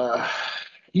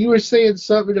 You were saying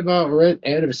something about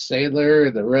Adam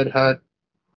Sandler, the Red Hot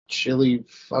Chili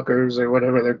Fuckers, or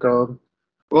whatever they're called.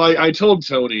 Well, I told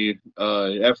Tony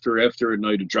after a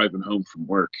night of driving home from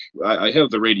work, I have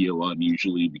the radio on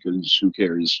usually because who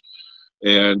cares?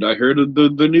 And I heard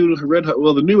the new Red Hot,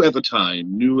 well, the new at the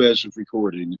time, new as of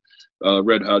recording,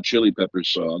 Red Hot Chili Peppers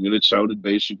song, and it sounded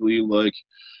basically like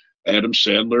Adam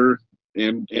Sandler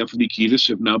and Anthony Kiedis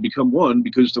have now become one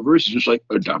because the verse is just like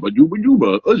a dabba dooba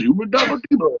dooba, a zooba dabba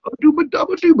dooba, a dooba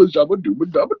dabba dooba, zabba dooba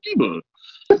dabba dooba.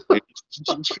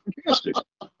 It's fantastic.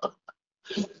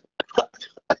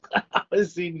 How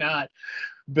has he not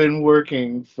been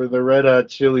working for the Red Hot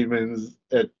Chili Mans?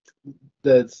 It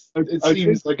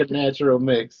seems like a natural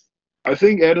mix. I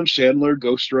think Adam Sandler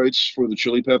ghostwrites for the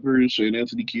Chili Peppers, and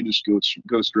Anthony Kiedis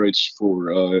ghostwrites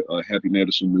for Happy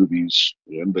Madison movies,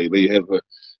 and they have a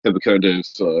kind of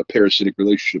parasitic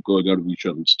relationship going on with each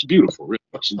other. It's beautiful. Really.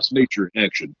 It's nature in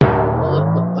action.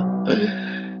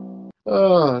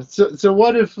 Oh, so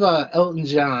what if Elton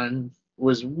John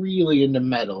was really into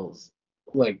metals,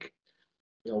 like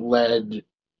lead,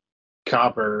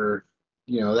 copper,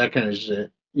 that kind of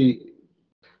shit?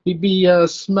 He'd be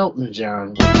Smelting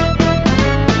John.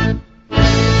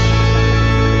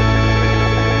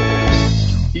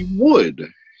 He would.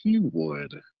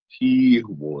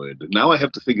 Now I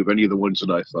have to think of any of the ones that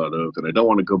I thought of, and I don't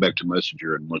want to go back to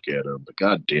Messenger and look at them, but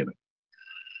god damn it.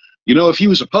 If he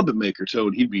was a puppet maker,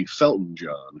 Toad, he'd be Felton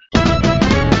John.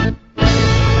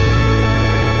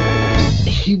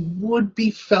 He would be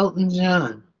Felton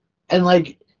John.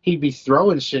 And, he'd be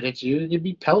throwing shit at you, and you'd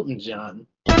be Pelton John.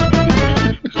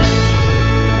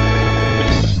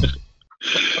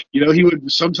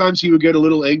 Sometimes he would get a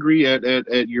little angry at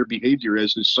your behavior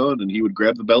as his son, and he would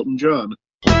grab the belt and John.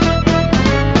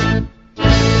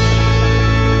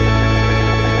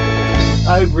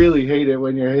 I really hate it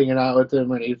when you're hanging out with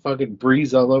him and he fucking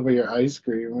breathes all over your ice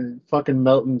cream and fucking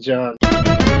Melton John. Dude,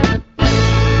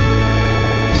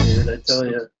 I tell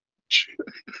you.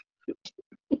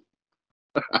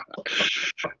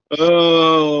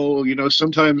 Oh,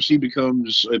 sometimes he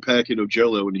becomes a packet of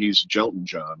Jello and he's Jelton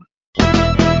John.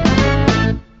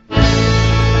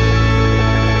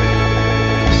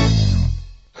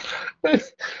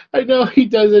 I know he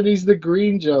does it. He's the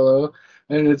green Jello,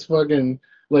 and it's fucking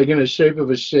like in the shape of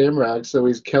a shamrock, so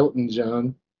he's Kelton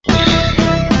John.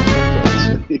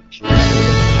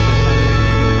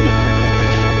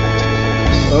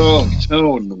 Oh,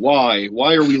 Tone, why?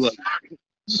 Why are we like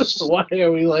this? Why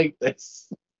are we like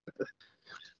this?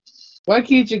 Why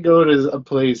can't you go to a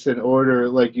place and order,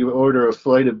 like you order a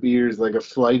flight of beers, like a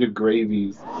flight of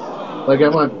gravies? Like I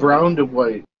want brown to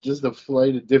white, just a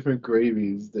flight of different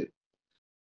gravies.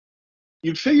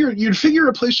 You'd figure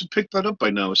a place would pick that up by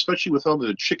now, especially with all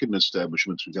the chicken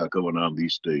establishments we got going on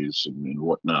these days and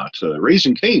whatnot.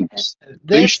 Raising Cane's.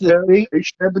 They should have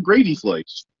the gravy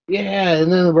flights. Yeah,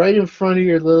 and then right in front of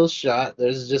your little shot,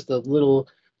 there's just a little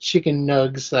chicken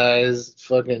nug size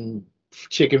fucking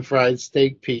chicken fried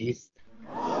steak piece.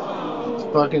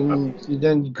 Fucking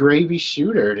then gravy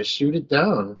shooter to shoot it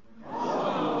down.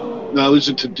 Now, is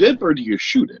it to dip or do you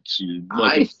shoot it?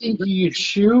 I think you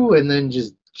chew and then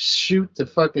just shoot the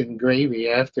fucking gravy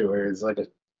afterwards, like a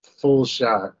full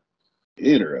shot.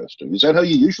 Interesting. Is that how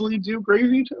you usually do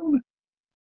gravy, Tone?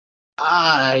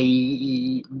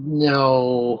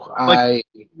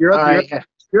 You're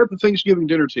at the Thanksgiving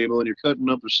dinner table and you're cutting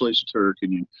up a slice of turkey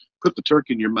and you put the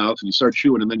turkey in your mouth and you start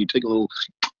chewing and then you take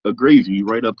a gravy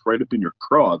right up in your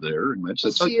craw there, and that's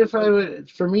see,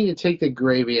 for me to take the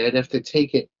gravy, I'd have to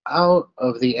take it out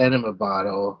of the enema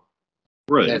bottle,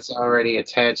 right? That's already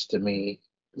attached to me.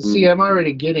 See, I'm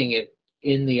already getting it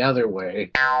in the other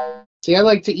way. See, I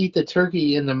like to eat the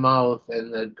turkey in the mouth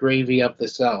and the gravy up the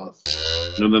south.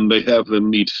 And then they have the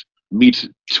meat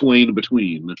twain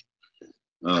between.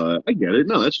 I get it.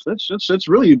 No, that's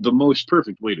really the most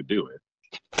perfect way to do it.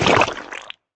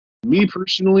 Me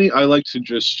personally, I like to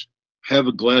just have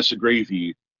a glass of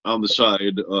gravy on the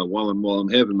side while I'm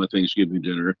having my Thanksgiving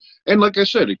dinner. And like I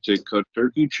said, I take cut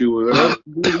turkey, chew it up,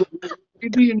 and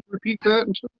repeat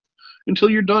that until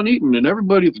you're done eating. And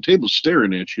everybody at the table's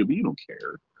staring at you, but you don't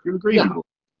care. You're the gravy boy.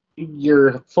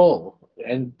 You're full,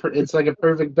 and it's like a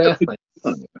perfect balance.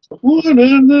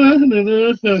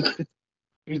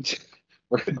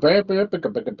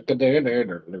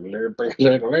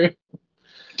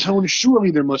 Tone,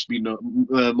 surely there must be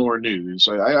more news.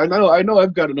 I know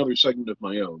I've got another segment of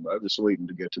my own. I'm just waiting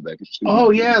to get to that. Oh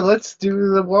yeah, let's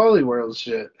do the Wally World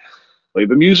shit. Play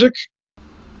the music.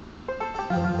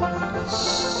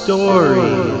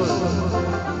 Stories,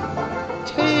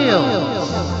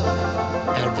 tales,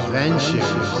 adventures.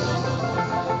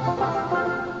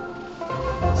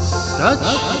 Such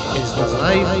is the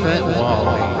life at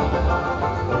Wally.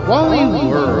 Wally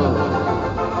World.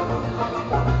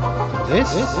 This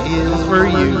is for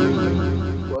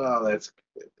you. Well,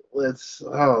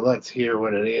 let's hear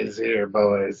what it is here,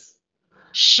 boys.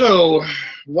 So,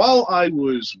 while I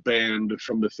was banned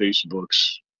from the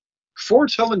Facebooks for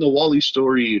telling a Wally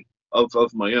story of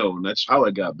my own, that's how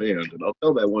I got banned, and I'll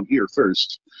tell that one here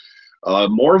first.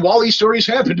 More Wally stories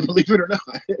happened, believe it or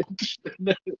not,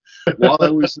 while I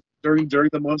was during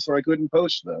the months where I couldn't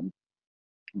post them.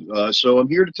 So I'm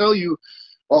here to tell you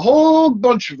a whole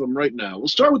bunch of them right now. We'll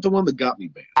start with the one that got me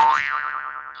banned.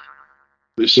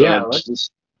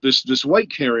 This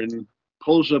white Karen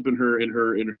pulls up in her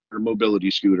mobility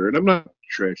scooter, and I'm not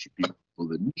trashing people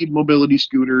that need mobility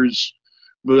scooters,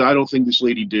 but I don't think this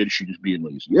lady did. She's just being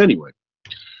lazy. Anyway,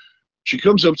 she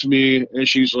comes up to me and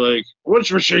she's like,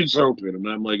 "Which machines open?" And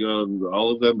I'm like,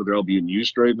 "All of them, but they're all being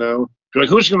used right now." She's like,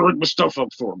 "Who's gonna rig my stuff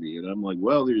up for me?" And I'm like,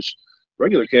 "Well, there's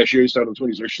regular cashiers down in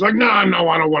 20s. She's like, no, I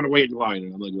don't want to wait in line.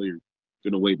 And I'm like, well, you're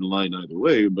going to wait in line either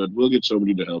way, but we'll get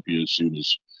somebody to help you as soon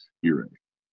as you're ready.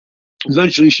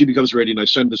 Eventually, she becomes ready, and I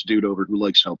send this dude over who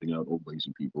likes helping out old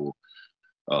lazy people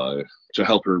to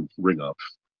help her ring up.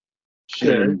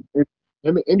 Sure.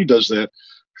 And he does that,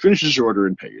 finishes her order,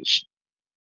 and pays.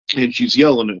 And she's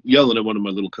yelling at one of my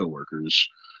little coworkers.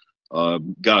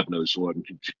 God knows what.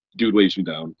 Dude waves me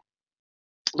down.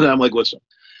 And I'm like, what's up?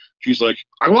 She's like,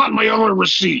 I want my other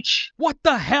receipts. What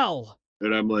the hell?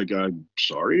 And I'm like, I'm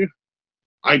sorry.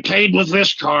 I paid with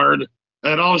this card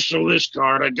and also this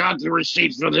card. I got the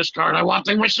receipt for this card. I want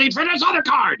the receipt for this other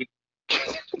card.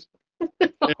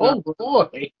 Oh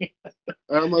boy.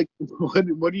 I'm like, what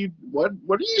are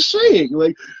you saying?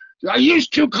 Like, I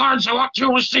used 2 cards. I want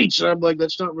 2 receipts. And I'm like,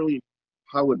 that's not really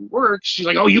how it works. She's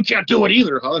like, oh, you can't do it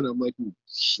either, huh? And I'm like,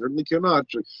 certainly cannot.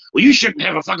 Like, well, you shouldn't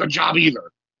have a fucking job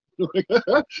either.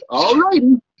 All right.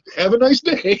 Have a nice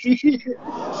day.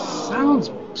 Sounds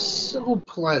so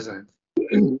pleasant.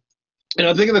 And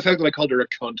I'm thinking the fact that I called her a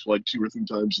cunt like 2 or 3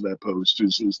 times in that post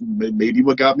is maybe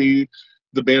what got me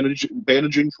the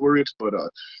bandaging for it. But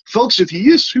folks, if you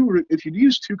use 2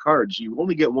 cards, you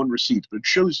only get 1 receipt, but it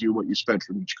shows you what you spent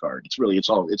from each card. It's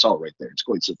all right there. It's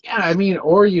quite simple. Yeah, I mean,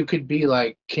 or you could be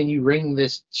like, can you ring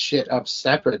this shit up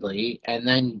separately, and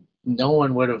then no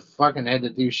one would have fucking had to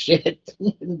do shit.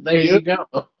 There you go.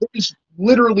 There's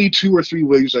literally 2 or 3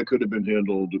 ways that could have been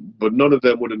handled, but none of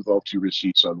them would involve 2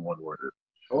 receipts on 1 order.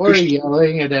 Or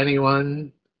yelling at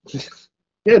anyone.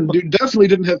 Yeah, you definitely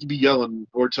didn't have to be yelling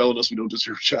or telling us we don't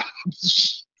deserve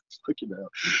jobs. Fucking hell.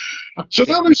 So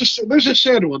now there's a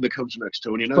sad one that comes next,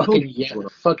 Tony. And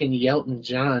fucking Yelton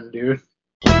John, dude.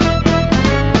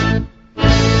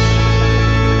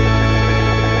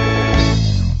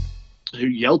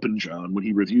 Yelping John when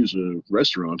he reviews a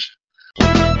restaurant.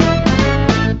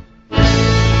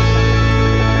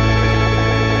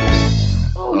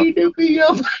 Oh, he do be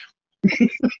yelping.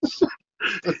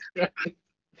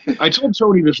 I told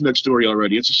Tony this next story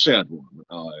already. It's a sad one.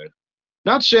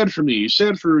 Not sad for me,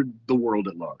 sad for the world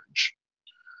at large.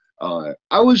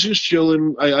 I was just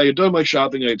chilling. I had done my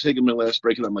shopping. I had taken my last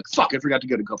break, and I'm like, fuck, I forgot to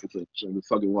get a couple things. So I'm going to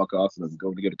fucking walk off, and I'm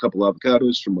going to get a couple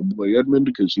avocados from my boy Edmund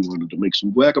because he wanted to make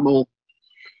some guacamole.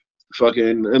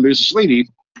 And there's this lady.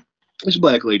 This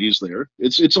black lady's there.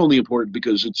 It's only important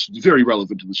because it's very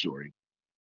relevant to the story.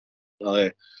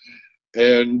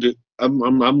 And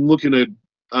I'm looking at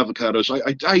avocados.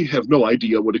 I have no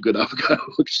idea what a good avocado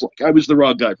looks like. I was the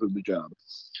wrong guy for the job.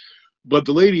 But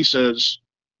the lady says,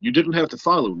 "You didn't have to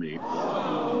follow me."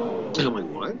 And I'm like,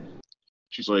 "What?"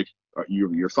 She's like,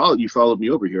 "You followed me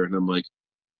over here." And I'm like,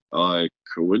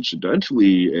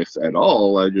 "Coincidentally, if at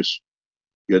all, I just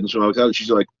getting some avocado." She's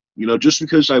like, "Just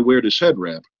because I wear this head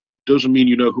wrap doesn't mean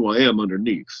you know who I am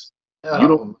underneath."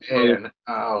 Oh, man.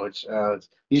 Ouch.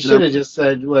 You should have just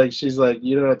said, like, she's like,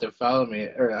 "You don't have to follow me."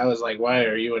 Or I was like, "Why?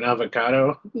 Are you an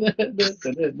avocado?" Because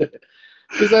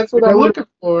that's what I'm looking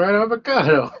for, an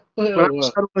avocado.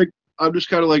 I'm just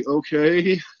kind of like,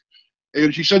 okay.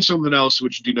 And she said something else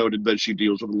which denoted that she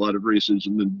deals with a lot of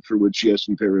racism and for which she has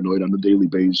to be paranoid on a daily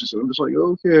basis. And I'm just like,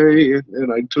 okay.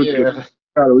 And I took the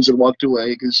avocados and walked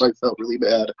away because I felt really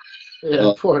bad.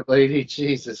 Yeah, poor lady.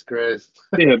 Jesus Christ.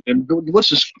 Yeah, and what's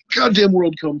this goddamn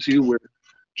world come to where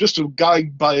just a guy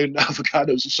buying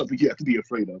avocados is something you have to be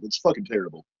afraid of? It's fucking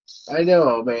terrible. I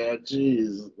know, man.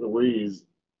 Jeez Louise.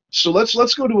 So let's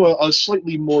go to a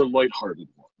slightly more lighthearted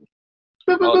one.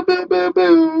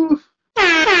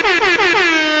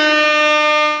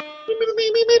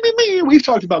 We've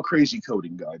talked about Crazy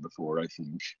Coding Guy before, I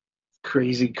think.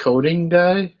 Crazy Coding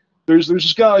Guy? There's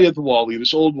this guy at the Wally,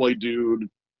 this old white dude.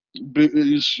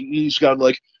 He's got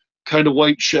like kind of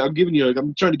white shag.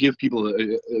 I'm trying to give people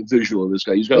a visual of this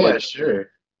guy. He's got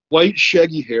white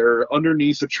shaggy hair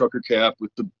underneath a trucker cap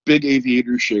with the big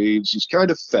aviator shades. He's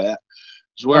kind of fat.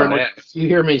 He's wearing if you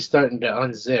hear me starting to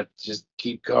unzip, just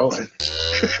keep going.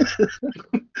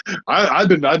 I've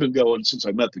been going since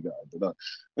I met the guy. But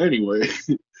anyway,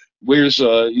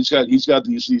 he's got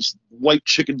these white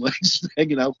chicken legs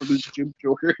hanging out from his gym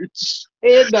shorts.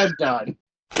 And I'm done.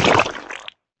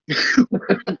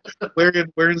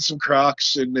 wearing some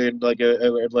Crocs and then like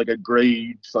a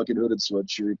gray fucking hooded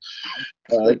sweatshirt.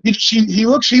 He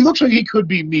looks like he could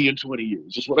be me in 20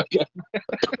 years. Is what I get.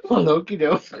 Okie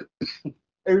doke.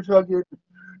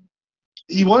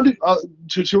 He wanted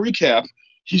to recap.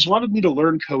 He's wanted me to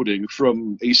learn coding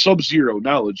from a sub-zero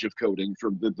knowledge of coding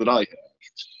that I have.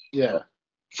 Yeah.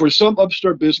 For some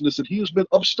upstart business that he has been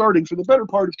upstarting for the better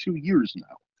part of 2 years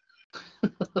now.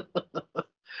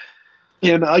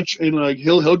 And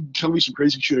he'll tell me some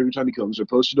crazy shit every time he comes. I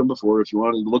posted him before. If you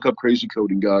want to look up Crazy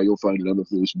Coding Guy, you'll find it on the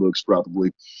Facebooks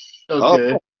probably.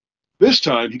 Okay. This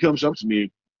time he comes up to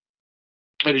me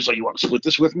and he's like, "You want to split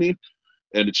this with me?"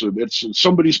 And it's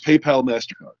somebody's PayPal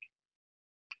MasterCard.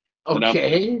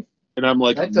 Okay. And I'm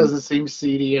like, that doesn't seem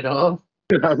seedy at all.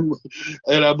 And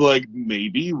I'm like,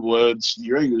 maybe what's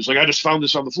your angle? He's like, "I just found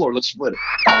this on the floor. Let's split it."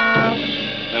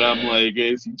 And I'm like,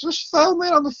 "If you just found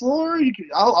that on the floor,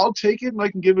 I'll take it and I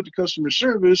can give it to customer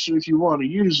service. And if you want to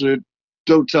use it,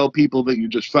 don't tell people that you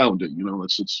just found it.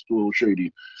 It's a little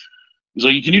shady." He's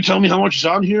like, "Can you tell me how much is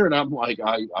on here?" And I'm like,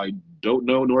 I don't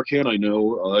know, nor can I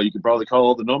know. You could probably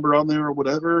call the number on there or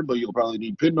whatever, but you'll probably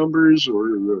need PIN numbers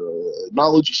or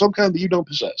knowledge of some kind that you don't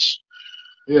possess.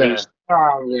 Yeah.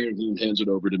 And hands it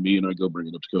over to me, and I go bring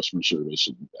it up to customer service,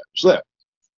 and that was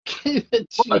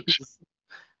that.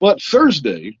 But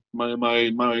Thursday, my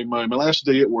last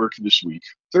day at work this week,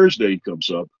 Thursday he comes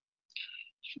up,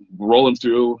 rolling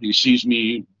through. He sees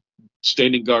me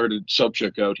standing guard at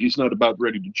self-checkout. He's not about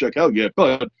ready to check out yet,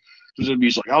 but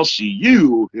he's like, "I'll see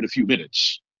you in a few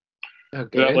minutes." And I'm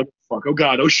Okay. like, fuck, oh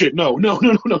god, oh shit, no, no,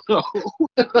 no, no, no,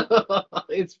 no.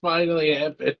 It's finally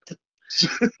happened.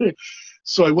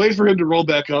 So I wait for him to roll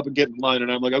back up and get in line,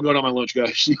 and I'm like, I'm going on my lunch,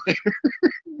 guys. See you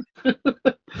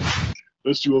later.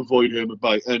 Just to avoid him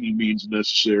by any means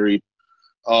necessary.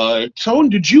 Tone,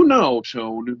 did you know,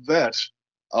 Tone, that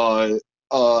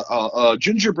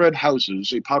gingerbread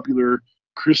houses, a popular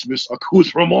Christmas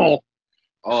accoutrement,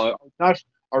 are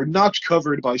not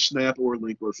covered by SNAP or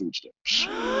Link or food stamps.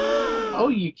 Oh,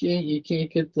 you can't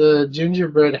get the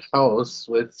gingerbread house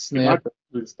with SNAP and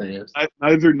food stamps.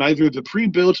 Neither the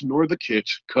pre-built nor the kit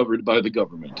covered by the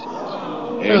government.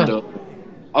 And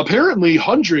apparently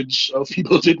hundreds of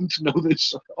people didn't know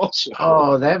this also.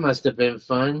 Oh, that must have been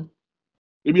fun.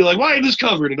 They'd be like, why is this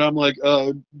covered? And I'm like,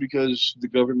 because the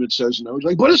government says no. He's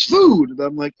like, but it's food. And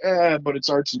I'm like, but it's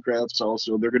arts and crafts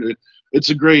also. It's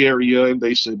a gray area, and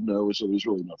they said no, so there's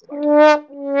really nothing I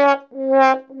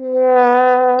can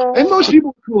do. And most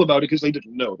people were cool about it because they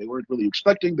didn't know. They weren't really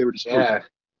expecting. They were just Yeah.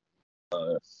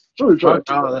 Fuck,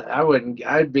 I wouldn't.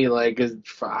 I'd be like,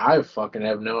 I fucking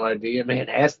have no idea, man.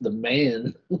 Ask the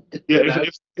man. Yeah,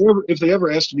 if they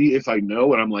ever asked me if I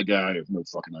know, and I'm like, I have no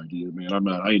fucking idea, man.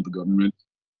 I ain't the government.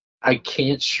 I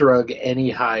can't shrug any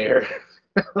higher.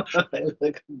 I have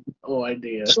like, no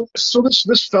idea. So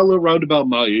this fellow around about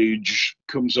my age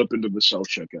comes up into the self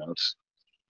checkout,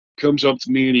 comes up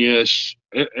to me and he asks,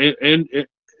 and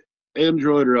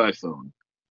Android or iPhone,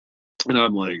 and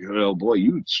I'm like, oh boy,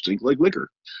 you stink like liquor.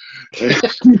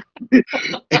 and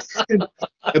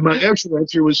my actual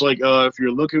answer was like, if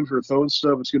you're looking for phone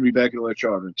stuff, it's gonna be back in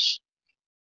electronics.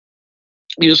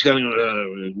 You just gotta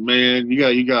go, man.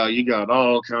 You got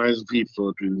all kinds of people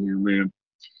up in here, man.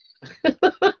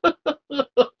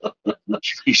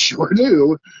 We sure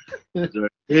do.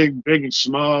 Big and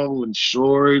small and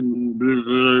short and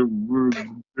little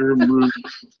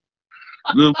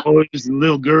boys and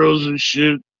little girls and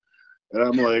shit. And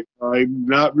I'm like, I'm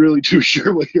not really too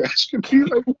sure what you're asking me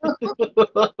right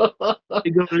now.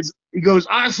 He goes,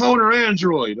 iPhone or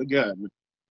Android again.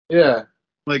 Yeah.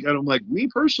 And I'm like, me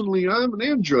personally, I'm an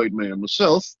Android man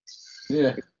myself.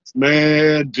 Yeah.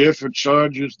 Man, different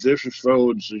chargers, different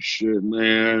phones and shit,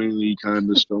 man. And he kind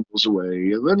of stumbles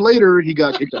away. And then later, he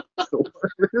got kicked out of the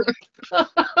store.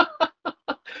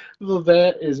 Well,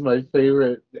 that is my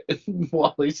favorite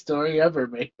Wally story ever,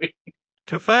 maybe.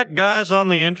 Two fat guys on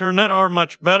the internet are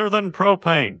much better than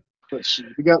propane. Let's see.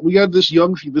 We got this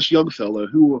young fella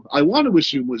who I want to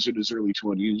assume was in his early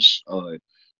 20s.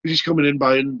 He's coming in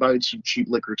buying some cheap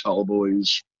liquor, tall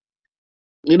boys.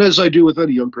 And as I do with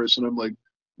any young person, I'm like,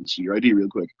 let's see your ID real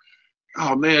quick.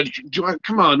 Oh man, do I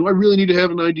really need to have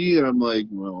an ID? And I'm like,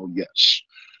 well, yes.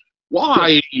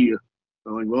 Why?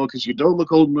 I'm like, well, because you don't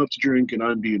look old enough to drink, and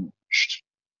I'm being watched.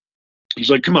 He's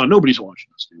like, come on, nobody's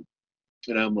watching us, dude.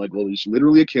 And I'm like, well, there's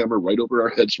literally a camera right over our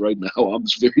heads right now on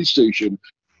this very station.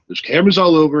 There's cameras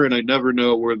all over, and I never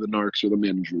know where the narcs or the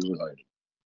managers are hiding.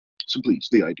 So please,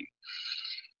 the ID.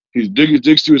 He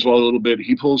digs through his wallet a little bit.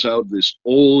 He pulls out this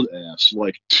old ass,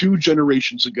 like 2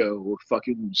 generations ago,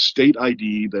 fucking state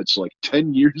ID that's like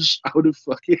 10 years out of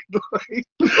fucking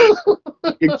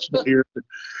expired.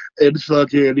 And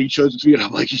fucking he shows it to me, and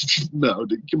I'm like, no,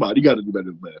 dude, come on, you got to do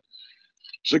better than that.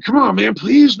 He's like, come on, man,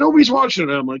 please, nobody's watching.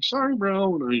 And I'm like, sorry,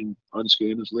 bro. And I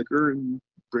unscan his liquor and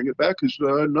bring it back because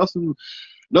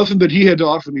nothing that he had to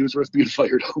offer me was worth being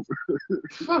fired over.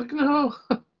 Fuck no.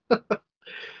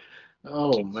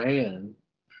 Oh man.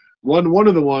 One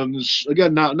of the ones,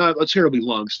 again, not a terribly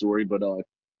long story, but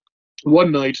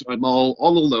one night I'm all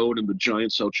alone in the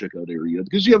giant self-checkout area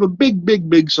because you have a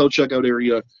big self-checkout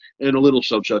area and a little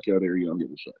self-checkout area on the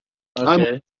other side.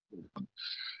 Okay.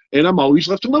 And I'm always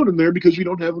left alone in there because we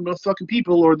don't have enough fucking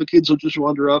people, or the kids will just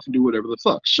wander off and do whatever the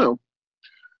fuck. So,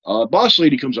 boss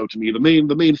lady comes up to me, the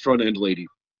main front end lady.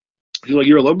 She's like,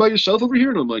 "You're alone by yourself over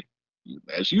here?" And I'm like,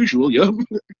 "As usual, yeah."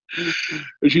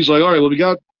 And she's like, "All right, well, we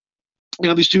got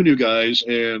these 2 new guys,"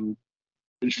 and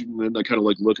then I kind of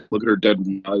like look at her dead in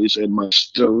the eyes, and my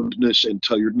stonedness and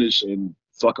tiredness and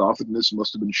fuck offness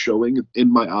must have been showing in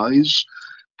my eyes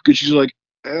because she's like,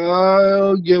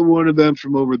 "I'll get one of them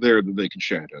from over there that they can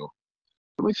shadow."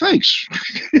 I'm like, "Thanks."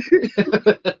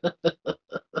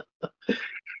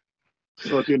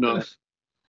 Fucking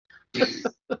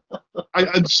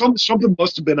something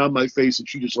must have been on my face and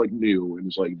she just like knew and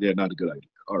was like, "Yeah, not a good idea."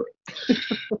 All right,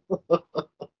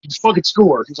 just fucking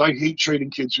score because I hate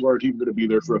training kids who aren't even going to be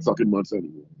there for a fucking month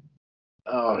anyway.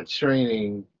 Oh,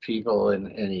 training people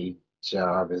in any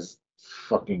job is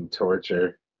fucking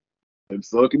torture. It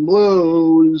fucking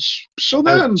blows. So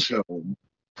then,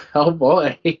 oh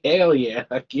boy, hell yeah,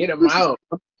 get them out.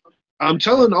 I'm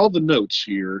telling all the notes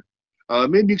here.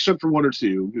 Maybe except for one or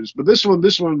two. But this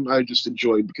one I just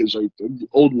enjoyed because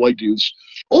old white dudes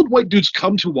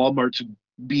come to Walmart to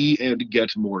be and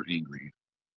get more angry.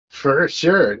 For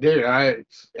sure, dude.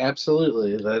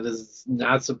 Absolutely. That is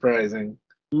not surprising.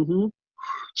 Mm-hmm.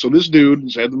 So this dude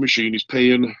has had the machine. He's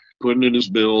paying, putting in his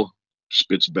bill,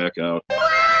 spits back out.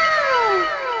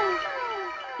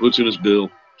 Puts in his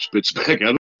bill, spits back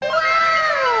out.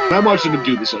 And I'm watching him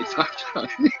do this like 5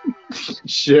 times.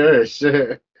 Sure.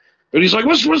 And he's like,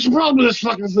 "What's the problem with this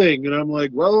fucking thing?" And I'm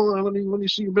like, "Well, let me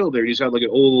see your bill there." And he's got like an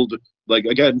old, like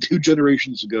again 2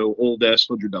 generations ago, old ass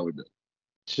 $100 bill.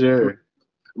 Sure.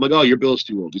 I'm like, "Oh, your bill's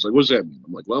too old." He's like, "What does that mean?"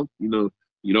 I'm like, "Well, you know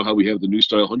how we have the new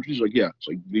style hundreds?" He's like, "Yeah." It's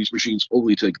like these machines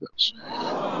only take those.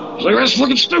 He's like, "That's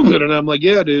fucking stupid." And I'm like,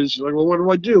 "Yeah, it is." He's like, "Well, what do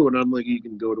I do?" And I'm like, "You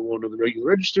can go to one of the regular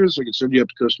registers. I can send you up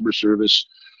to customer service."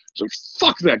 He's like,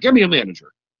 "Fuck that. Get me a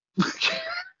manager."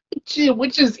 Gee,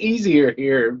 which is easier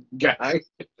here, guy?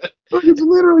 It's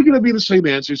literally going to be the same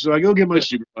answer. So I go get my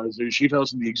supervisor. She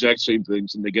tells me the exact same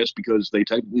things, and I guess because they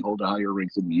technically hold a higher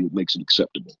rank than me, it makes it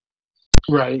acceptable.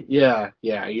 Right? Yeah.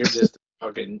 You're just a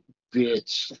fucking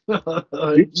bitch.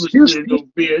 Here's Little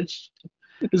bitch.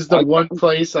 This is the one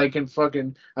place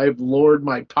I've lord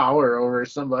my power over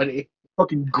somebody.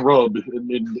 Fucking grub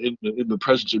in the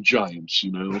presence of giants,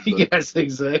 you know. But yes,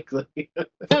 exactly.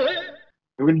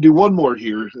 we're going to do one more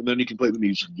here, and then you can play the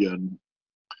music again.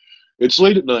 It's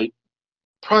late at night,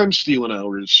 prime stealing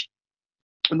hours,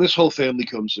 and this whole family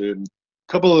comes in.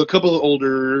 Couple of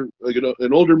older, like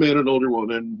an older man, an older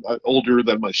woman, older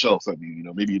than myself. I mean,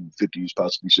 maybe in 50s,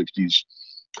 possibly 60s,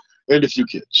 and a few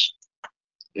kids.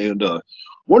 And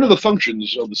one of the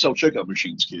functions of the self-checkout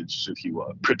machines, kids, is if you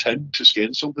pretend to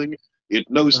scan something, it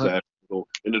knows that,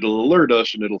 and it'll alert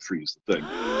us, and it'll freeze the thing.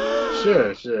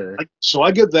 Sure. So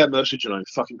I get that message, and I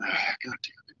fucking, God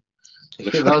damn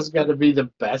it. That's got to be the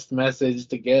best message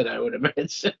to get, I would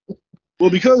imagine. Well,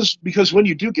 because when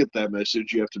you do get that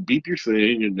message, you have to beep your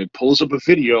thing, and it pulls up a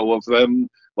video of them,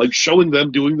 like showing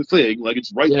them doing the thing, like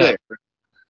it's right there.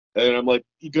 And I'm like,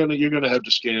 you're gonna have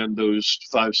to scan those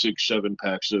 5, 6, 7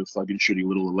 packs of fucking shitty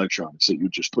little electronics that you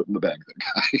just put in the bag there,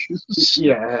 guys.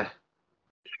 Yeah.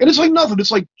 And it's like nothing.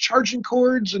 It's like charging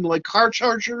cords and like car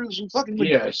chargers and fucking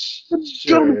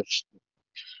sure.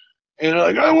 And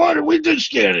I'm like, we did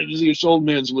scan it. This old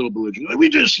man's a little belligerent. Like, we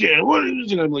did scan it. What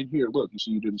is it? And I'm like, here, look, you see,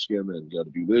 you didn't scan that. You got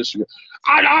to do this.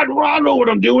 I know what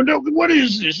I'm doing. What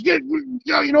is this?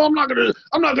 I'm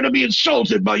not gonna be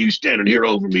insulted by you standing here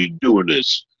over me doing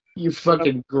this. You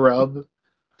fucking grub.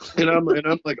 And I'm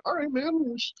like, all right, man.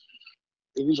 And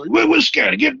he's like, we'll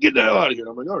scan it. Get the hell out of here.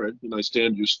 I'm like, all right. And I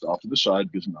stand just off to the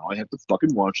side because now I have to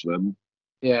fucking watch them.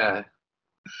 Yeah.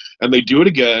 And they do it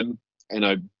again. And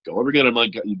I go over again. I'm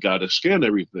like, you got to scan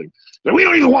everything. Like, we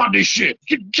don't even want this shit.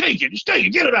 Take it. Just take it.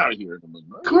 Get it out of here. I'm like,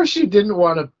 of course you didn't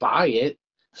want to buy it.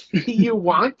 You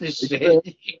want this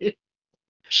shit.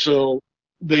 So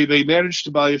they managed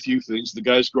to buy a few things. The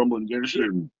guy's grumbling,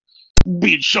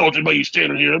 be insulted by you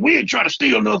standing here. We ain't trying to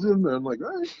steal nothing. And I'm like,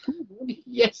 all right, cool, man.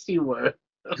 Yes, you were.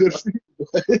 Good for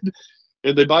you.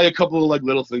 And they buy a couple of like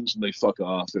little things and they fuck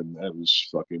off. And that was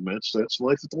fucking, that's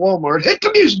life at the Walmart. Hit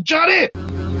the music, Johnny!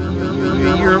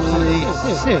 Your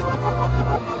place. We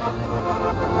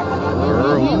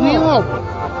won't.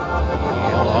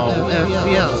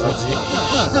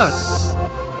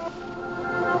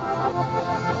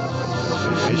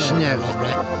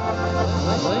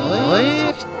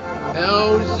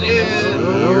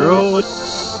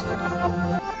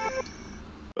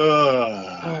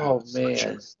 Oh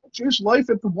man, just life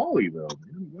at the Wally though.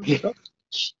 Man.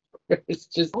 It's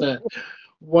just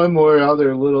one more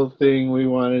other little thing we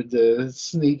wanted to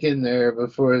sneak in there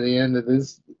before the end of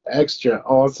this extra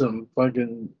awesome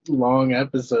fucking long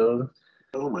episode.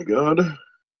 Oh my god,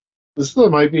 this still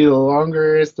might be the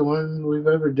longest one we've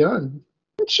ever done.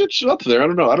 It's up there. I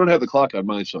don't know. I don't have the clock on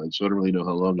my side, so I don't really know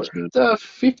how long it's been.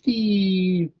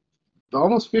 50,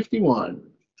 almost 51.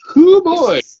 Oh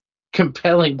boy.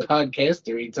 Compelling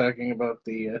podcastery talking about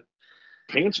the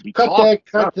pants be cut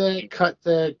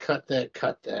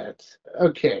that.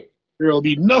 Okay. There will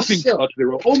be nothing cut. There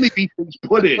will only be things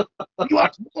put in. You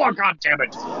want more,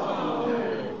 goddammit.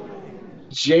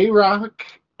 J-Rock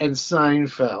and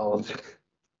Seinfeld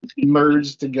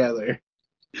merged together.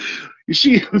 You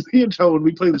see, me and Tone,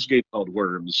 we play this game called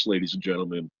Worms, ladies and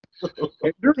gentlemen.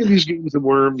 And during these games of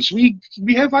Worms, we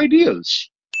have ideas.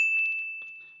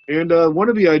 And one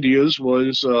of the ideas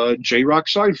was J-Rock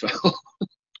Seinfeld.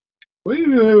 Wait,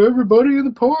 everybody in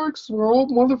the parks, we're all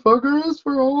motherfuckers.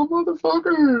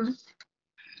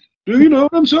 Do you know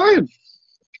what I'm saying?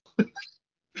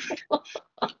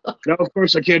 Now, of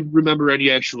course, I can't remember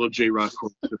any actual J-Rock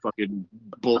quotes to fucking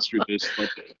bolster this, but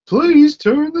Please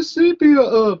turn the sepia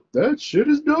up. That shit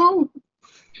is dope.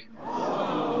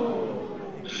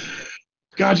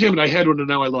 God damn it, I had one and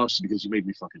now I lost it because you made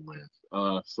me fucking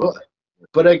laugh. Fuck.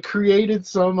 But I created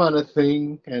some on a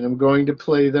thing, and I'm going to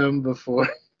play them before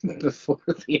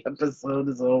the episode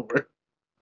is over.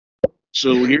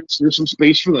 So here's some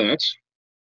space for that.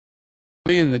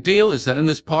 And the deal is that in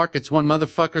this park, it's one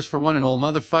motherfuckers for one and all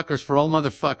motherfuckers for all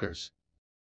motherfuckers.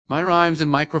 My rhymes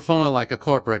and microphone are like a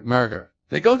corporate murder.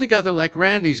 They go together like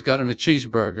Randy's gut and a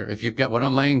cheeseburger, if you get what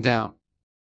I'm laying down.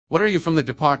 What are you from the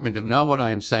Department of Know What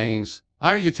I Am Sayings?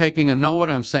 Are you taking a Know What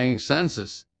I'm Saying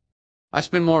census? I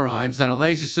spin more rhymes than a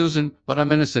lazy Susan, but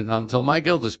I'm innocent until my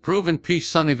guilt is proven.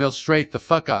 Peace, Sunnyvale, straight the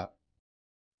fuck up.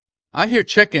 I hear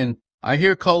chicken. I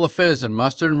hear cola fizz and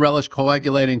mustard and relish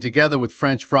coagulating together with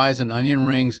French fries and onion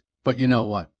rings, but you know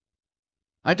what?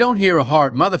 I don't hear a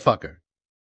hard motherfucker.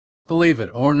 Believe it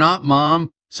or not,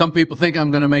 Mom, some people think I'm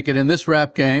gonna make it in this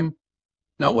rap game.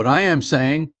 Know what I am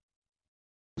saying?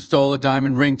 Stole a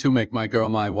diamond ring to make my girl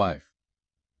my wife.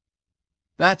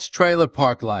 That's trailer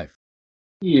park life.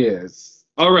 Yes.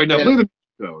 All right, now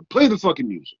play the fucking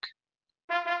music.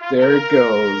 There it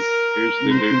goes. You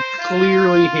can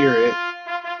clearly hear it.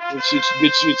 It's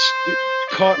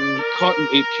cotton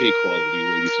 8K quality,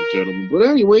 ladies and gentlemen. But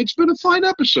anyway, it's been a fine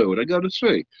episode, I gotta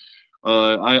say.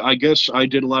 I guess I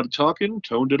did a lot of talking.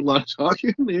 Tone did a lot of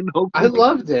talking, and hopefully I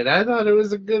loved it. I thought it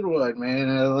was a good one, man.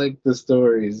 I liked the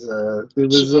stories. It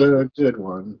was a good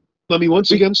one. Let me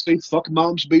once again say fuck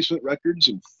Mom's Basement Records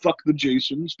and fuck the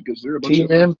Jasons because they're a bunch Team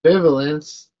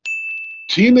Ambivalence.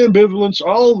 Team Ambivalence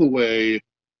all the way.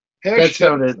 That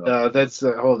sounded.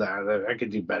 Hold on. I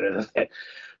could do better than that.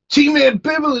 Team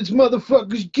Ambivalence,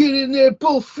 motherfuckers, get in there,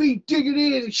 both feet, dig it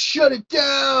in, and shut it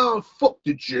down. Fuck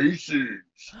the Jasons.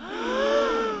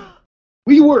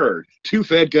 We were two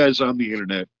fat guys on the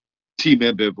internet, Team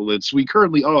Ambivalence. We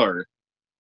currently are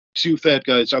two fat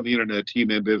guys on the internet, Team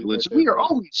Ambivalence. We are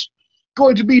always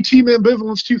going to be Team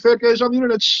Ambivalence, two fat guys on the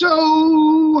internet.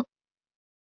 So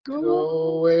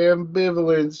go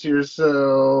ambivalence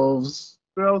yourselves.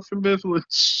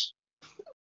 Self-ambivalence.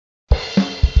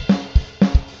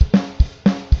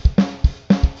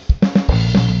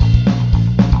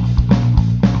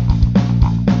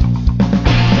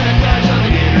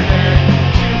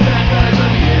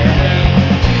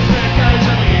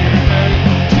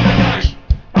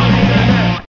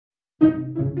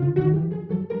 Thank you.